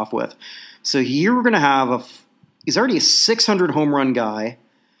finish off with? So here we're going to have he's already a 600 home run guy.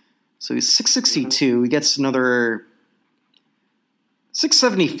 So he's 662. He gets another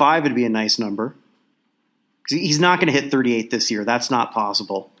 675 would be a nice number. Because he's not going to hit 38 this year. That's not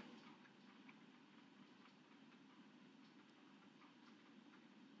possible.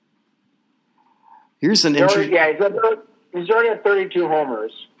 Here's an interesting... Yeah, he's already at 32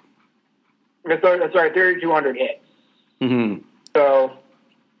 homers. Sorry, 3,200 hits. Mm-hmm. So...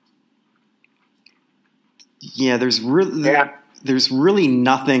 Yeah, there's really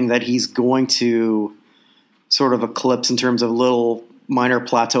nothing that he's going to sort of eclipse in terms of little minor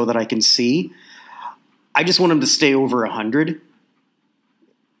plateau that I can see. I just want him to stay over 100.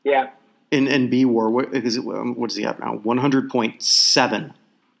 Yeah. In B-War. What does he have now? 100.7.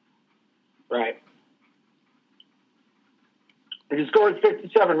 Right. If he scores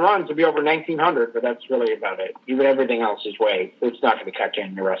 57 runs, it'll be over 1,900, but that's really about it. Even everything else is way. It's not going to catch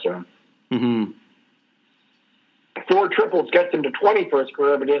in the rest of them. Mm-hmm. 4 triples gets him to 20 for his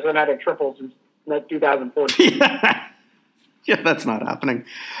career, but he hasn't had a triple since 2014. Yeah, that's not happening.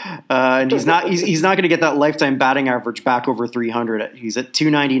 And he's not going to get that lifetime batting average back over 300. He's at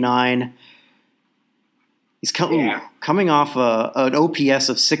 299. He's coming off an OPS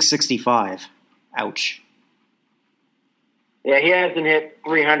of 665. Ouch. Yeah, he hasn't hit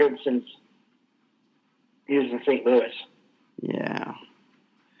 300 since he was in St. Louis. Yeah.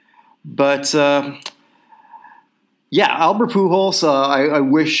 But, Albert Pujols, I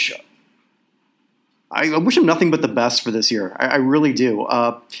wish him nothing but the best for this year. I really do.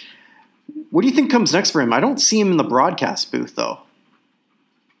 What do you think comes next for him? I don't see him in the broadcast booth, though.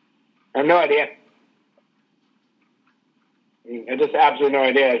 I have no idea. I just absolutely no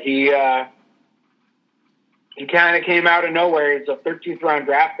idea. He kind of came out of nowhere. He's a 13th round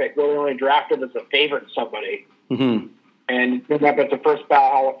draft pick. Really only drafted as a favorite to somebody. Mm-hmm. And ended up as a first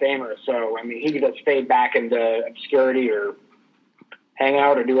ballot Hall of Famer. So, I mean, he could just fade back into obscurity or hang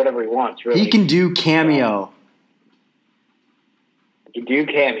out or do whatever he wants, really. He can do cameo. He can do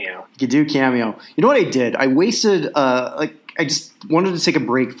cameo. You know what I did? I wasted, I just wanted to take a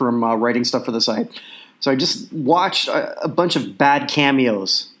break from writing stuff for the site. So I just watched a bunch of bad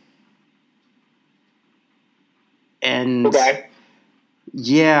cameos. And okay.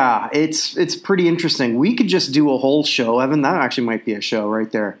 Yeah, it's pretty interesting. We could just do a whole show, Evan. That actually might be a show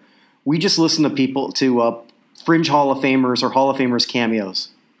right there. We just listen to fringe Hall of Famers or Hall of Famers cameos.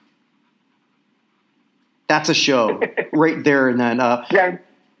 That's a show right there. And then, yeah,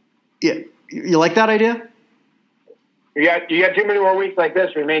 you like that idea? You got too many more weeks like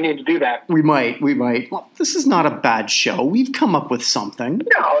this. We may need to do that. We might. Well, this is not a bad show. We've come up with something.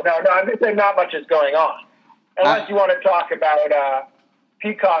 No. I'm just saying not much is going on. Unless you want to talk about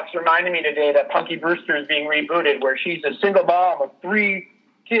Peacock's reminding me today that Punky Brewster is being rebooted, where she's a single mom of 3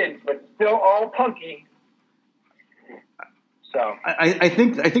 kids, but still all punky. So I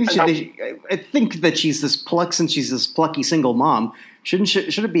think that she's this since she's this plucky single mom. Should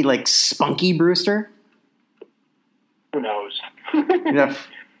it be like Spunky Brewster? Who knows? Yeah.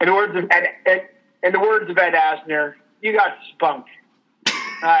 In the words of Ed Asner, you got spunk.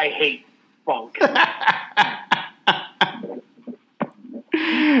 I hate spunk.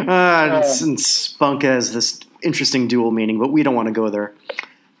 And spunk has this interesting dual meaning, but we don't want to go there.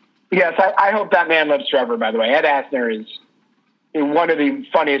 Yes, I hope that man lives forever, by the way. Ed Asner is one of the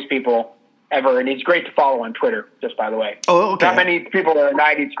funniest people ever, and he's great to follow on Twitter, just by the way. Oh, okay. Not many people that are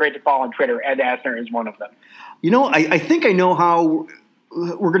 90, it's great to follow on Twitter. Ed Asner is one of them. You know, I think I know how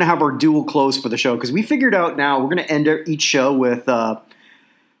we're going to have our dual close for the show, because we figured out now we're going to end each show with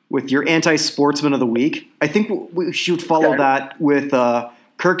your Anti-Sportsman of the Week. I think we should follow that with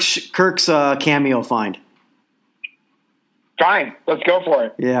Kirk's cameo find. Fine, let's go for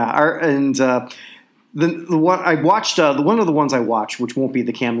it. Yeah, the one I watched, one of the ones I watched, which won't be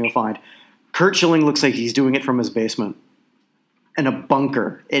the cameo find. Kurt Schilling looks like he's doing it from his basement, in a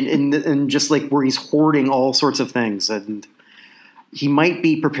bunker, and just like where he's hoarding all sorts of things, and he might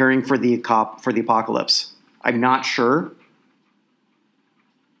be preparing for the apocalypse. I'm not sure,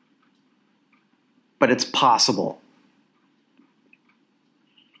 but it's possible.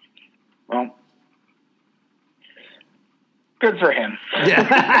 Well, good for him.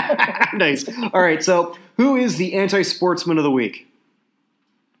 Yeah. Nice. All right, so who is the Anti-Sportsman of the Week?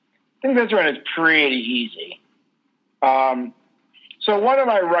 I think this one is pretty easy. So one of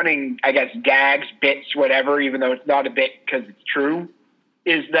my running, I guess, gags, bits, whatever, even though it's not a bit because it's true,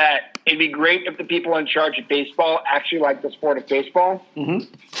 is that it'd be great if the people in charge of baseball actually like the sport of baseball.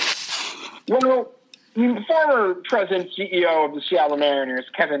 Mm-hmm. Well, the former president CEO of the Seattle Mariners,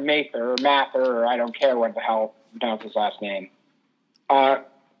 Kevin Mather, or I don't care what the hell pronounce his last name,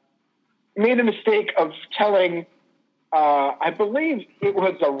 made the mistake of telling, I believe it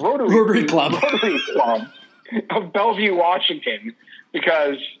was a Rotary Club of Bellevue, Washington,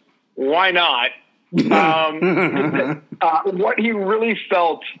 because why not? What he really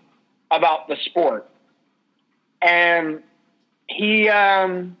felt about the sport. And he's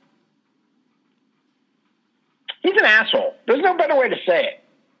an asshole. There's no better way to say it.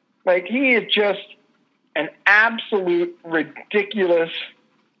 Like, he is just an absolute ridiculous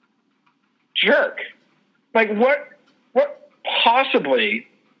jerk. Like, what possibly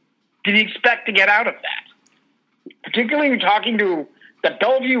did he expect to get out of that? Particularly talking to the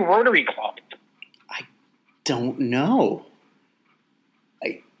Bellevue Rotary Club. I don't know.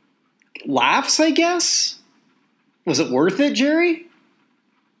 Laughs, I guess? Was it worth it, Jerry?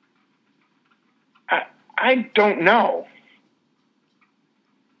 I don't know.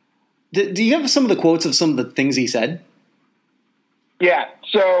 Do you have some of the quotes of some of the things he said? Yeah.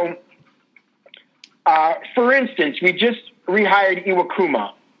 So, for instance, we just rehired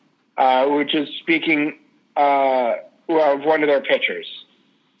Iwakuma, which is speaking of one of their pitchers.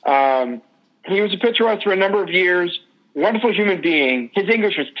 He was a pitcher with us for a number of years. Wonderful human being. His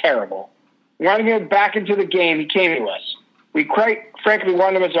English was terrible. Wanting to get back into the game, he came to us. We quite frankly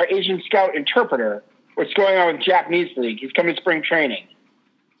wanted him as our Asian scout interpreter. What's going on with the Japanese league? He's coming to spring training.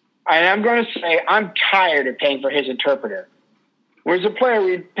 And I'm going to say I'm tired of paying for his interpreter. Whereas a player,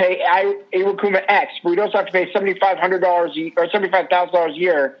 we'd pay Iwakuma X, but we'd also have to pay $7,500 or $75,000 a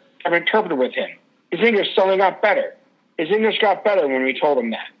year to have an interpreter with him. His English suddenly got better. His English got better when we told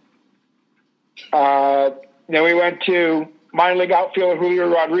him that. Then we went to minor league outfielder Julio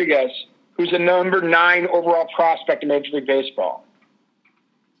Rodriguez, who's a number 9 overall prospect in Major League Baseball.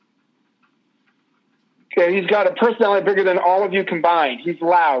 Okay, he's got a personality bigger than all of you combined. He's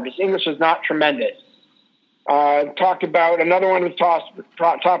loud. His English is not tremendous. Talked about another one of his top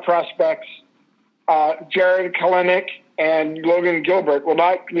prospects, Jared Kalenic and Logan Gilbert will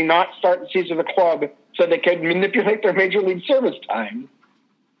likely not start the season of the club so they could manipulate their Major League service time.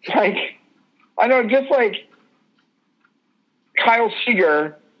 Like, I know, just like Kyle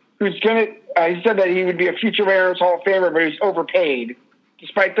Seager, who's going to, he said that he would be a future Mariners Hall of Famer, but he's overpaid,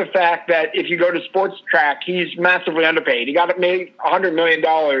 despite the fact that if you go to Sports Track, he's massively underpaid. He got made $100 million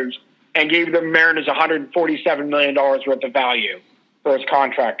and gave the Mariners $147 million worth of value for his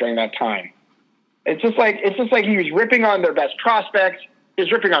contract during that time. It's just like he was ripping on their best prospects, he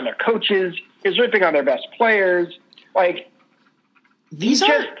was ripping on their coaches, he was ripping on their best players. Like,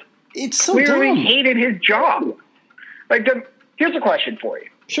 it's so clearly dumb. Hated his job. Like, here's a question for you.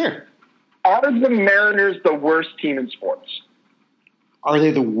 Sure. Are the Mariners the worst team in sports? Are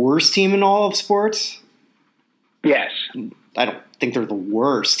they the worst team in all of sports? Yes. I don't think they're the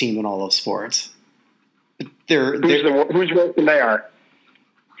worst team in all of sports. But who's worse than they are?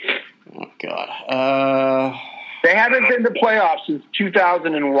 Oh, God. They haven't been to playoffs since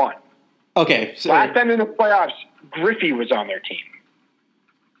 2001. Okay. So last time in the playoffs, Griffey was on their team.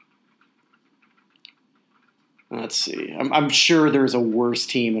 Let's see. I'm sure there's a worse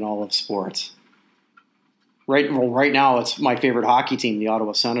team in all of sports. Right now, it's my favorite hockey team, the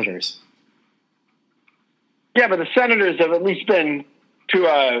Ottawa Senators. Yeah, but the Senators have at least been to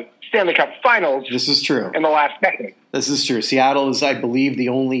a Stanley Cup Finals. This is true. In the last decade. This is true. Seattle is, I believe, the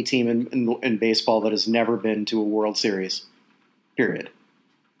only team in baseball that has never been to a World Series. Period.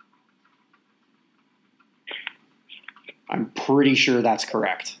 I'm pretty sure that's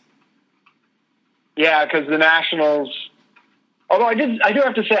correct. Yeah, because the Nationals. Although I do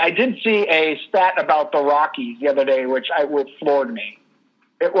have to say, I did see a stat about the Rockies the other day, which floored me.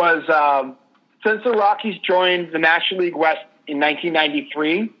 It was since the Rockies joined the National League West in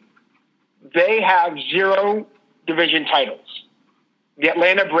 1993, they have 0 division titles. The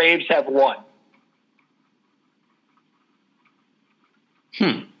Atlanta Braves have 1.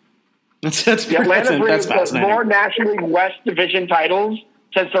 The Atlanta Braves have more National League West division titles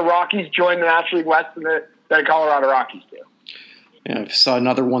since the Rockies joined the National League West than the Colorado Rockies do. Yeah, I saw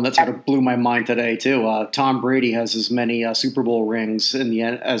another one that sort of blew my mind today, too. Tom Brady has as many Super Bowl rings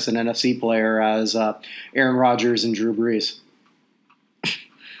as an NFC player as Aaron Rodgers and Drew Brees.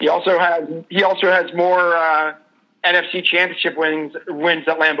 He also has more NFC Championship wins at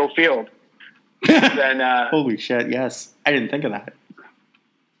Lambeau Field than. Holy shit! Yes, I didn't think of that.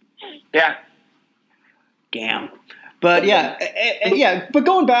 Yeah. Damn. But yeah. But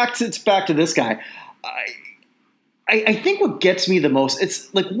going back to this guy, I think what gets me the most,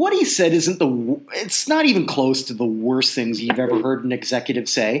 it's like what he said it's not even close to the worst things you've ever heard an executive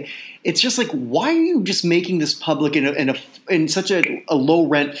say. It's just like, why are you just making this public in such a low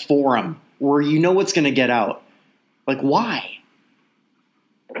rent forum where you know what's going to get out? Like, why?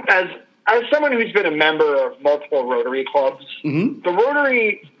 As someone who's been a member of multiple Rotary clubs, Mm-hmm. the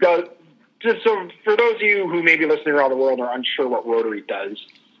Rotary does, just so for those of you who may be listening around the world and are unsure what Rotary does,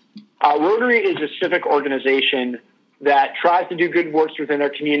 Rotary is a civic organization that tries to do good works within their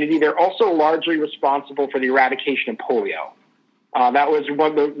community. They're also largely responsible for the eradication of polio. That was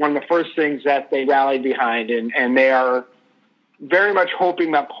one of the first things that they rallied behind, and they are very much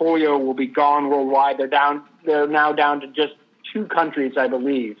hoping that polio will be gone worldwide. They're now down to just 2 countries, I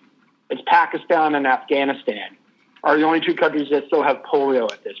believe. It's Pakistan and Afghanistan are the only 2 countries that still have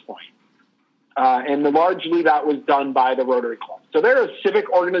polio at this point. And largely that was done by the Rotary Club. So they're a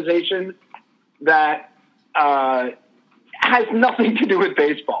civic organization that has nothing to do with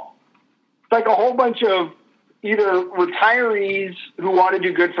baseball. It's like a whole bunch of either retirees who want to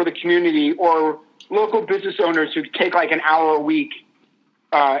do good for the community or local business owners who take like an hour a week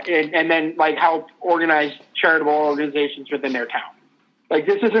and then like help organize charitable organizations within their town. Like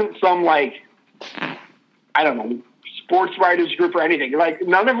this isn't some like, I don't know, sports writers group or anything. Like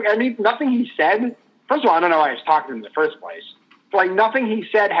nothing he said. First of all, I don't know why I was talking to him in the first place. But like nothing he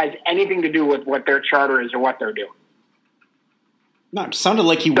said has anything to do with what their charter is or what they're doing. No, it sounded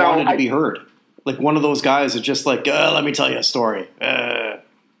like he wanted to be heard. Like one of those guys that just like, let me tell you a story.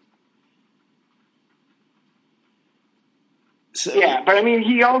 So, yeah, but I mean,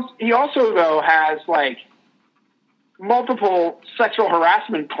 he also though has like multiple sexual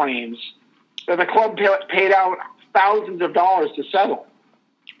harassment claims that the club paid out thousands of dollars to settle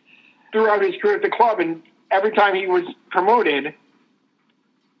throughout his career at the club, and every time he was promoted,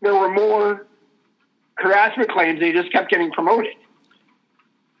 there were more harassment claims, and he just kept getting promoted.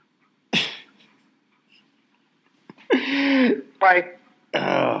 Like,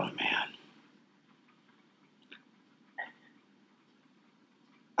 oh man,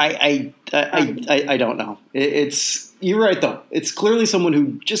 I don't know. It's you're right though. It's clearly someone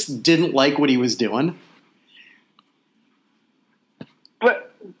who just didn't like what he was doing.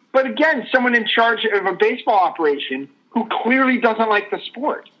 But again, someone in charge of a baseball operation who clearly doesn't like the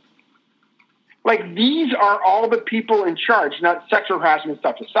sport. Like these are all the people in charge, not sexual harassment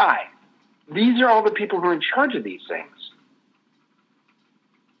stuff aside. These are all the people who are in charge of these things.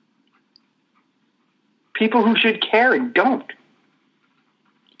 People who should care and don't.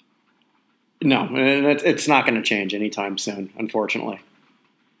 No, it's not going to change anytime soon, unfortunately.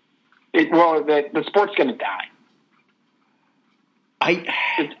 The sport's going to die.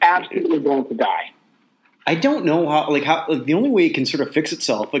 It's absolutely going to die. I don't know how the only way it can sort of fix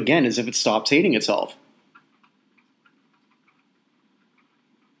itself, again, is if it stops hating itself.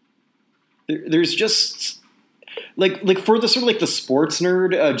 There's just like for the sort of like the sports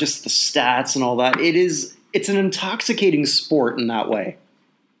nerd, just the stats and all that. It's an intoxicating sport in that way.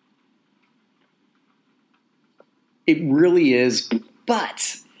 It really is,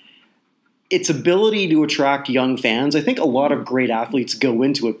 but its ability to attract young fans, I think a lot of great athletes go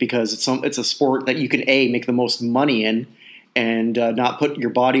into it because it's a sport that you can make the most money in and not put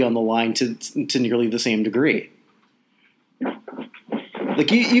your body on the line to nearly the same degree. Like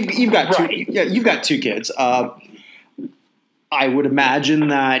you've got you've got 2 kids. I would imagine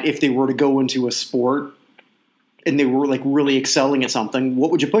that if they were to go into a sport and they were like really excelling at something,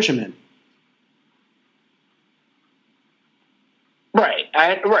 what would you push them in? Right.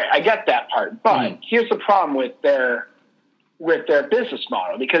 I get that part. But here's the problem with their business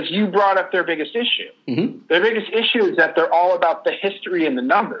model, because you brought up their biggest issue. Mm-hmm. Their biggest issue is that they're all about the history and the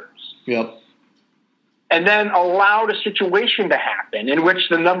numbers. Yep. And then allowed a situation to happen in which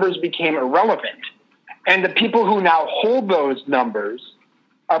the numbers became irrelevant. And the people who now hold those numbers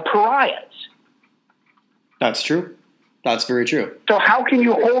are pariahs. That's true. That's very true. So how can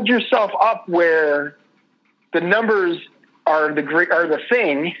you hold yourself up where the numbers are the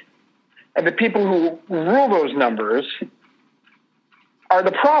thing, and the people who rule those numbers are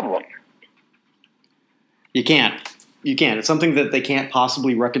the problem? You can't. It's something that they can't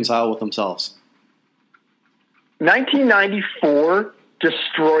possibly reconcile with themselves. 1994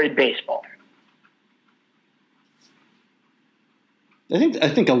 destroyed baseball. I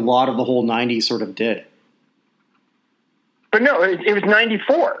think a lot of the whole 90s sort of did. But no, it was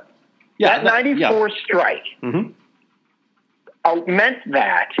 94. Yeah, that 94 strike meant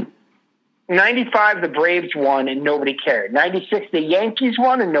that 95 the Braves won and nobody cared. 96 the Yankees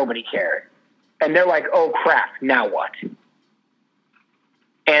won and nobody cared. And they're like, oh crap, now what?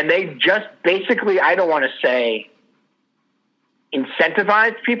 And they just basically, I don't want to say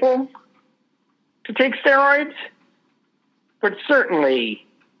incentivized people to take steroids, but certainly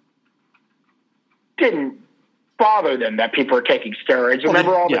didn't bother them that people are taking steroids.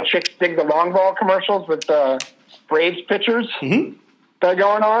 Remember all the chicks dig the long ball commercials with the Braves pitchers that are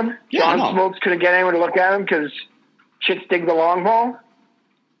going on? Yeah, John Smokes couldn't get anyone to look at him because chicks dig the long ball.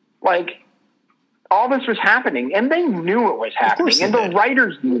 Like, all this was happening, and they knew it was happening, and the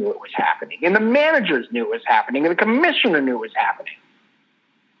writers knew it was happening, and the managers knew it was happening, and the commissioner knew it was happening.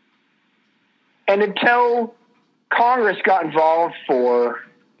 And until Congress got involved for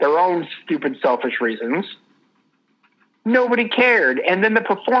their own stupid, selfish reasons, nobody cared. And then the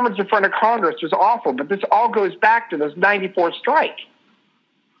performance in front of Congress was awful, but this all goes back to this 94 strike.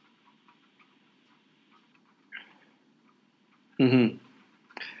 Mm-hmm.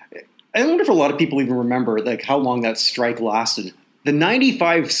 I wonder if a lot of people even remember like how long that strike lasted. The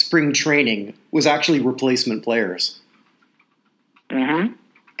 95 spring training was actually replacement players. Mm-hmm.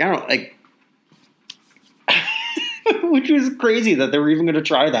 I don't know, like, which was crazy that they were even going to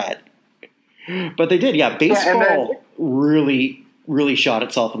try that. But they did, yeah. Baseball really, really shot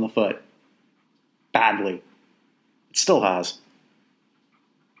itself in the foot. Badly. It still has.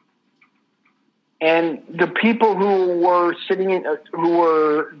 And the people who were who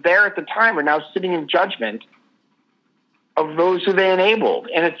were there at the time are now sitting in judgment of those who they enabled.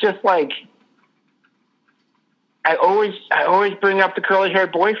 And it's just like, I always bring up the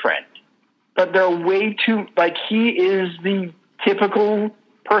curly-haired boyfriend, but they're way too, like, he is the typical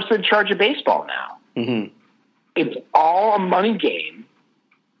person in charge of baseball now. Mm-hmm. It's all a money game,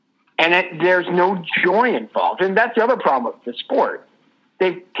 and there's no joy involved. And that's the other problem with the sport.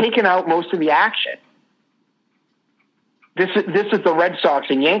 They've taken out most of the action. This is the Red Sox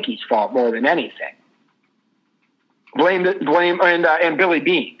and Yankees' fault more than anything. Blame and Billy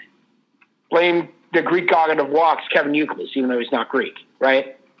Beane. Blame the Greek god of walks, Kevin Youkilis, even though he's not Greek,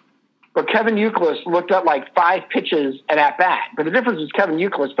 right? But Kevin Youkilis looked at like 5 pitches at bat. But the difference is Kevin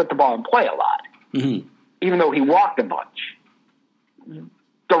Youkilis put the ball in play a lot, even though he walked a bunch.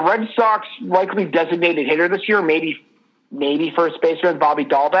 The Red Sox likely designated hitter this year, maybe first baseman Bobby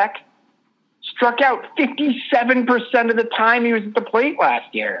Dahlbeck, struck out 57% of the time he was at the plate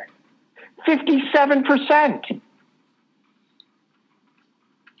last year. 57%.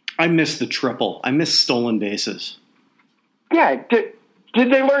 I miss the triple. I miss stolen bases. Yeah. Did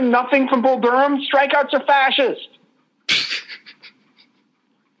they learn nothing from Bull Durham? Strikeouts are fascist.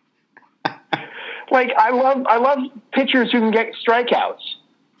 Like, I love pitchers who can get strikeouts.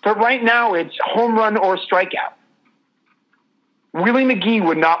 But right now it's home run or strikeout. Willie McGee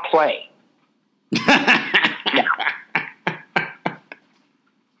would not play.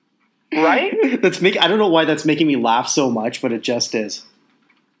 Right? I don't know why that's making me laugh so much, but it just is.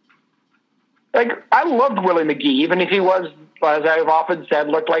 Like, I loved Willie McGee, even if he was, as I've often said,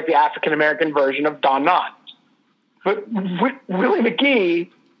 looked like the African-American version of Don Knotts. But Willie McGee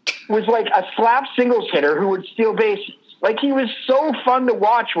was like a slap singles hitter who would steal bases. Like, he was so fun to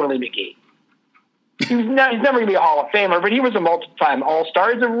watch, Willie McGee. He's never going to be a Hall of Famer, but he was a multi-time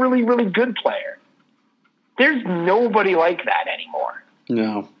All-Star. He's a really, really good player. There's nobody like that anymore.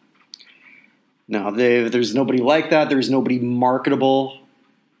 No, there's nobody like that. There's nobody marketable,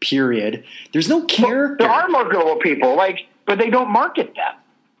 period. There's no character. There are marketable people, but they don't market them.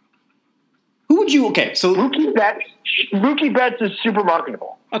 Who would you, okay, so... Mookie Betts is super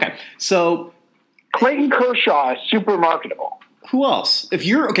marketable. Okay, so... Clayton Kershaw is super marketable. Who else? If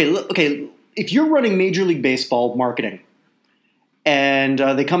you're running Major League Baseball marketing, and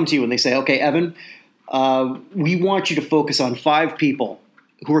they come to you and they say, okay, Evan, we want you to focus on 5 people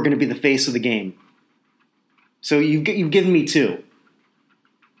who are going to be the face of the game. So you've given me 2.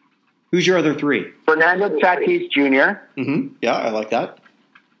 Who's your other 3? Fernando Tatis Jr. Mm-hmm. Yeah, I like that.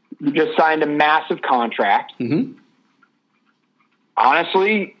 You just signed a massive contract. Mm-hmm.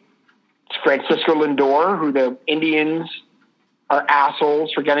 Honestly, it's Francisco Lindor, who the Indians are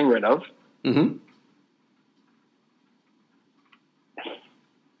assholes for getting rid of. Mm-hmm.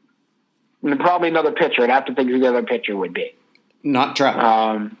 And probably another pitcher. I'd have to think who the other pitcher would be. Not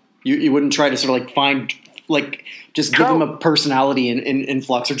Trout. You wouldn't try to sort of find just give them a personality in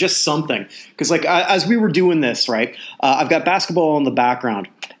flux or just something. Because as we were doing this, right, I've got basketball in the background,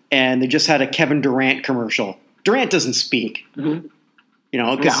 and they just had a Kevin Durant commercial. Durant doesn't speak,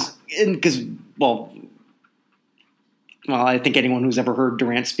 because well, I think anyone who's ever heard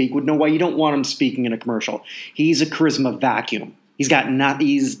Durant speak would know why you don't want him speaking in a commercial. He's a charisma vacuum.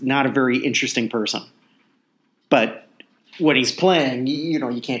 He's not a very interesting person. But when he's playing,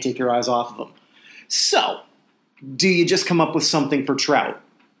 you can't take your eyes off of him. So, do you just come up with something for Trout?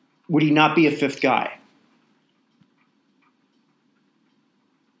 Would he not be a 5th guy?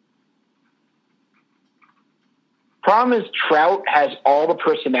 Problem is, Trout has all the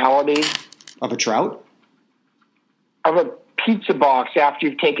personality Of a trout? of a pizza box after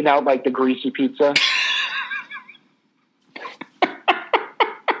you've taken out like the greasy pizza.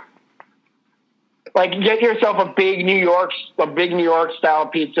 Like, you get yourself a big New York style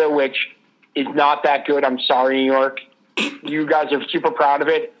pizza, which is not that good. I'm sorry, New York. You guys are super proud of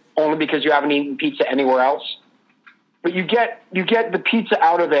it, only because you haven't eaten pizza anywhere else. But you get the pizza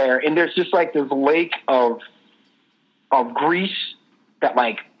out of there, and there's just like this lake of grease that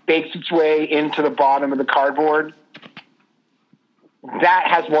like bakes its way into the bottom of the cardboard. That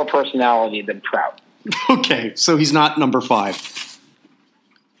has more personality than Trout. Okay, so he's not number 5.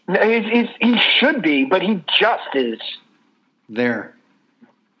 No, he should be, but he just is. There.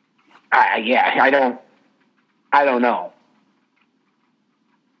 I don't know.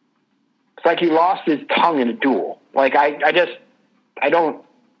 It's like he lost his tongue in a duel. Like I don't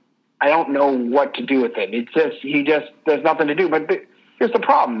know what to do with him. It's just there's nothing to do. But here's the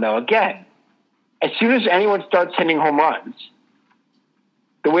problem, though. Again, as soon as anyone starts hitting home runs,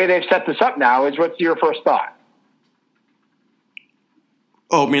 the way they've set this up now is, what's your first thought?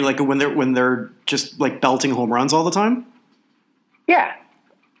 Oh, I mean, like when they're just like belting home runs all the time? Yeah.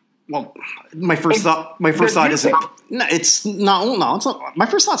 Well, my first thought isn't. No, it's not. No, it's not. My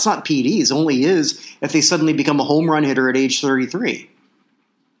first thought's not PEDs. Only is if they suddenly become a home run hitter at age 33.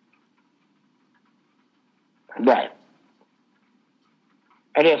 Right.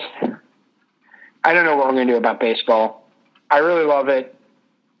 I don't know what we're going to do about baseball. I really love it,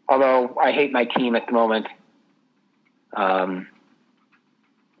 although I hate my team at the moment.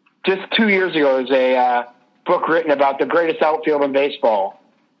 Just 2 years ago, there was a book written about the greatest outfield in baseball,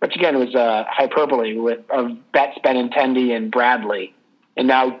 which again was hyperbole of Betts, Benintendi, and Bradley. And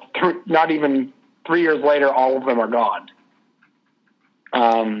now, not even 3 years later, all of them are gone.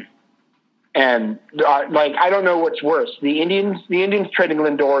 I don't know what's worse. The Indians trading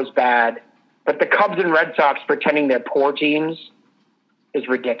Lindor is bad, but the Cubs and Red Sox pretending they're poor teams is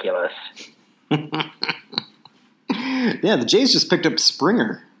ridiculous. Yeah, the Jays just picked up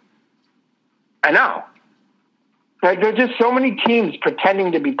Springer. I know. Like, there's just so many teams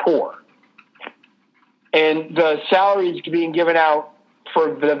pretending to be poor. And the salaries being given out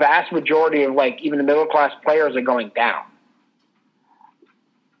for the vast majority of, like, even the middle-class players are going down.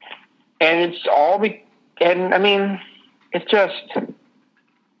 And it's all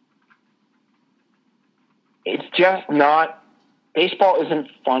it's just not, baseball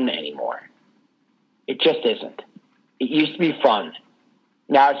isn't fun anymore. It just isn't. It used to be fun.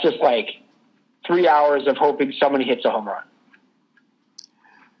 Now it's just like 3 hours of hoping somebody hits a home run.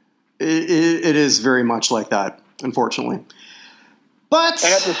 It is very much like that, unfortunately. But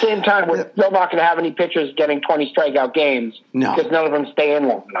and at the same time, we're still not going to have any pitchers getting 20 strikeout games because none of them stay in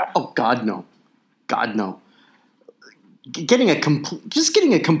long enough. Oh, God, no. God, no. Getting a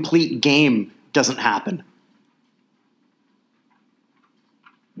complete game doesn't happen.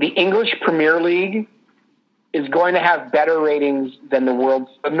 The English Premier League is going to have better ratings than the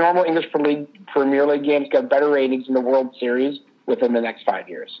normal English Premier League games get better ratings than the World Series within the next 5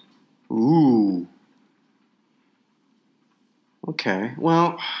 years. Ooh. Okay.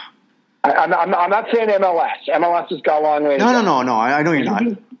 Well, I'm not saying MLS. MLS has got a long way to go. No. I know you're not.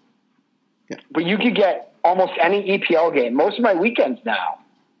 Yeah. But you could get almost any EPL game. Most of my weekends now.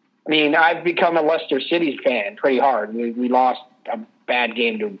 I mean, I've become a Leicester City fan pretty hard. We lost a bad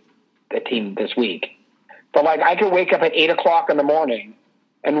game to the team this week. But, like, I could wake up at 8 o'clock in the morning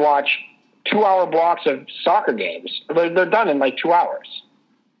and watch 2-hour blocks of soccer games. They're done in, like, 2 hours.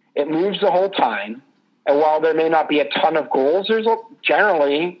 It moves the whole time. And while there may not be a ton of goals,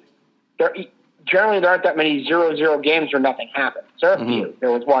 generally there aren't that many 0-0 games where nothing happens. There are a few.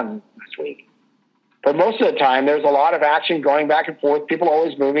 There was one this week. But most of the time, there's a lot of action going back and forth. People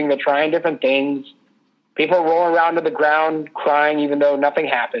always moving. They're trying different things. People rolling around to the ground crying even though nothing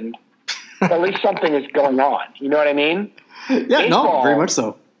happened. At least something is going on. You know what I mean? Yeah, Baseball, no, very much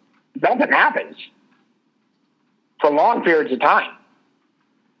so. Nothing happens for long periods of time.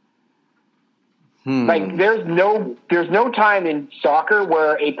 Like, there's no time in soccer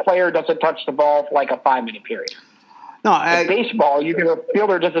where a player doesn't touch the ball for like a 5-minute period. No, in baseball, you get a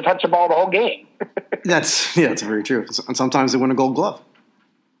fielder doesn't touch the ball the whole game. That's very true. And sometimes they win a Gold Glove.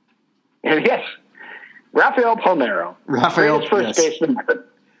 Yes, Rafael Palmeiro, first baseman.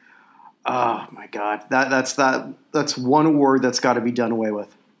 Oh my God, that's one award that's got to be done away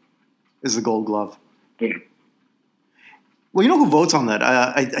with. Is the Gold Glove. Yeah. Well, you know who votes on that?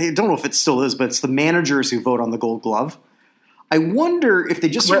 I don't know if it still is, but it's the managers who vote on the Gold Glove. I wonder if they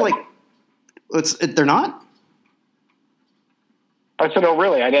just sort of like they're not. I said, oh,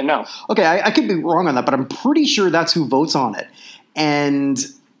 really? I didn't know. Okay, I could be wrong on that, but I'm pretty sure that's who votes on it. And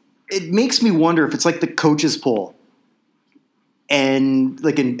it makes me wonder if it's like the coaches poll and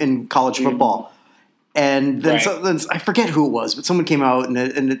like in college football. And then, then I forget who it was, but someone came out and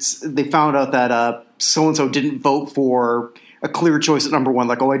they found out that so-and-so didn't vote for a clear choice at number one.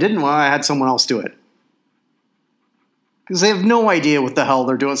 Like, oh, I didn't. Well, I had someone else do it. Because they have no idea what the hell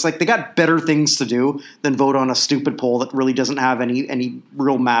they're doing. It's like they got better things to do than vote on a stupid poll that really doesn't have any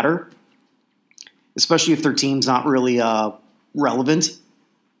real matter. Especially if their team's not really relevant.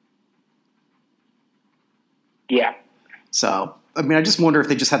 Yeah. So, I mean, I just wonder if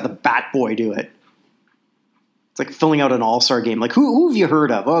they just had the bat boy do it. It's like filling out an all-star game. Like, who have you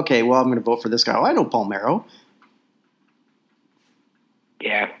heard of? Okay, well, I'm going to vote for this guy. Oh, I know Palmeiro.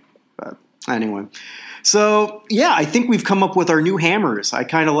 Yeah. But anyway. So, yeah, I think we've come up with our new hammers. I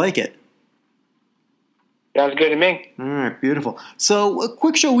kind of like it. Sounds good to me. All right, beautiful. So, a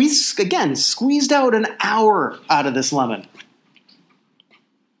quick show. We, again, squeezed out an hour out of this lemon.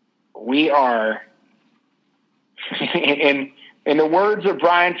 We are, in the words of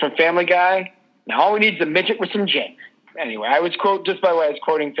Brian from Family Guy, now all we need is a midget with some gin. Anyway, just by the way I was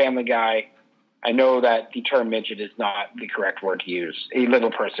quoting Family Guy, I know that the term midget is not the correct word to use. A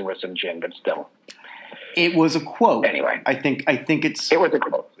little person with some gin, but still. It was a quote. Anyway. I think it's... It was a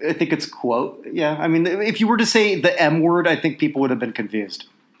quote. I think it's quote. Yeah, I mean, if you were to say the M word, I think people would have been confused.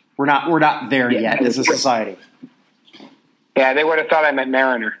 We're not there yet as a society. Yeah, they would have thought I meant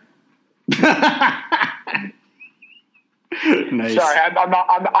Mariner. Nice. Sorry,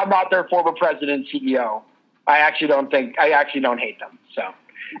 I'm not their former president and CEO. I actually don't hate them. So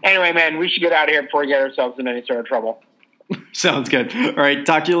anyway, man, we should get out of here before we get ourselves in any sort of trouble. Sounds good. All right,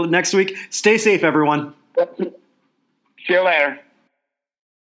 talk to you next week. Stay safe, everyone. See you later.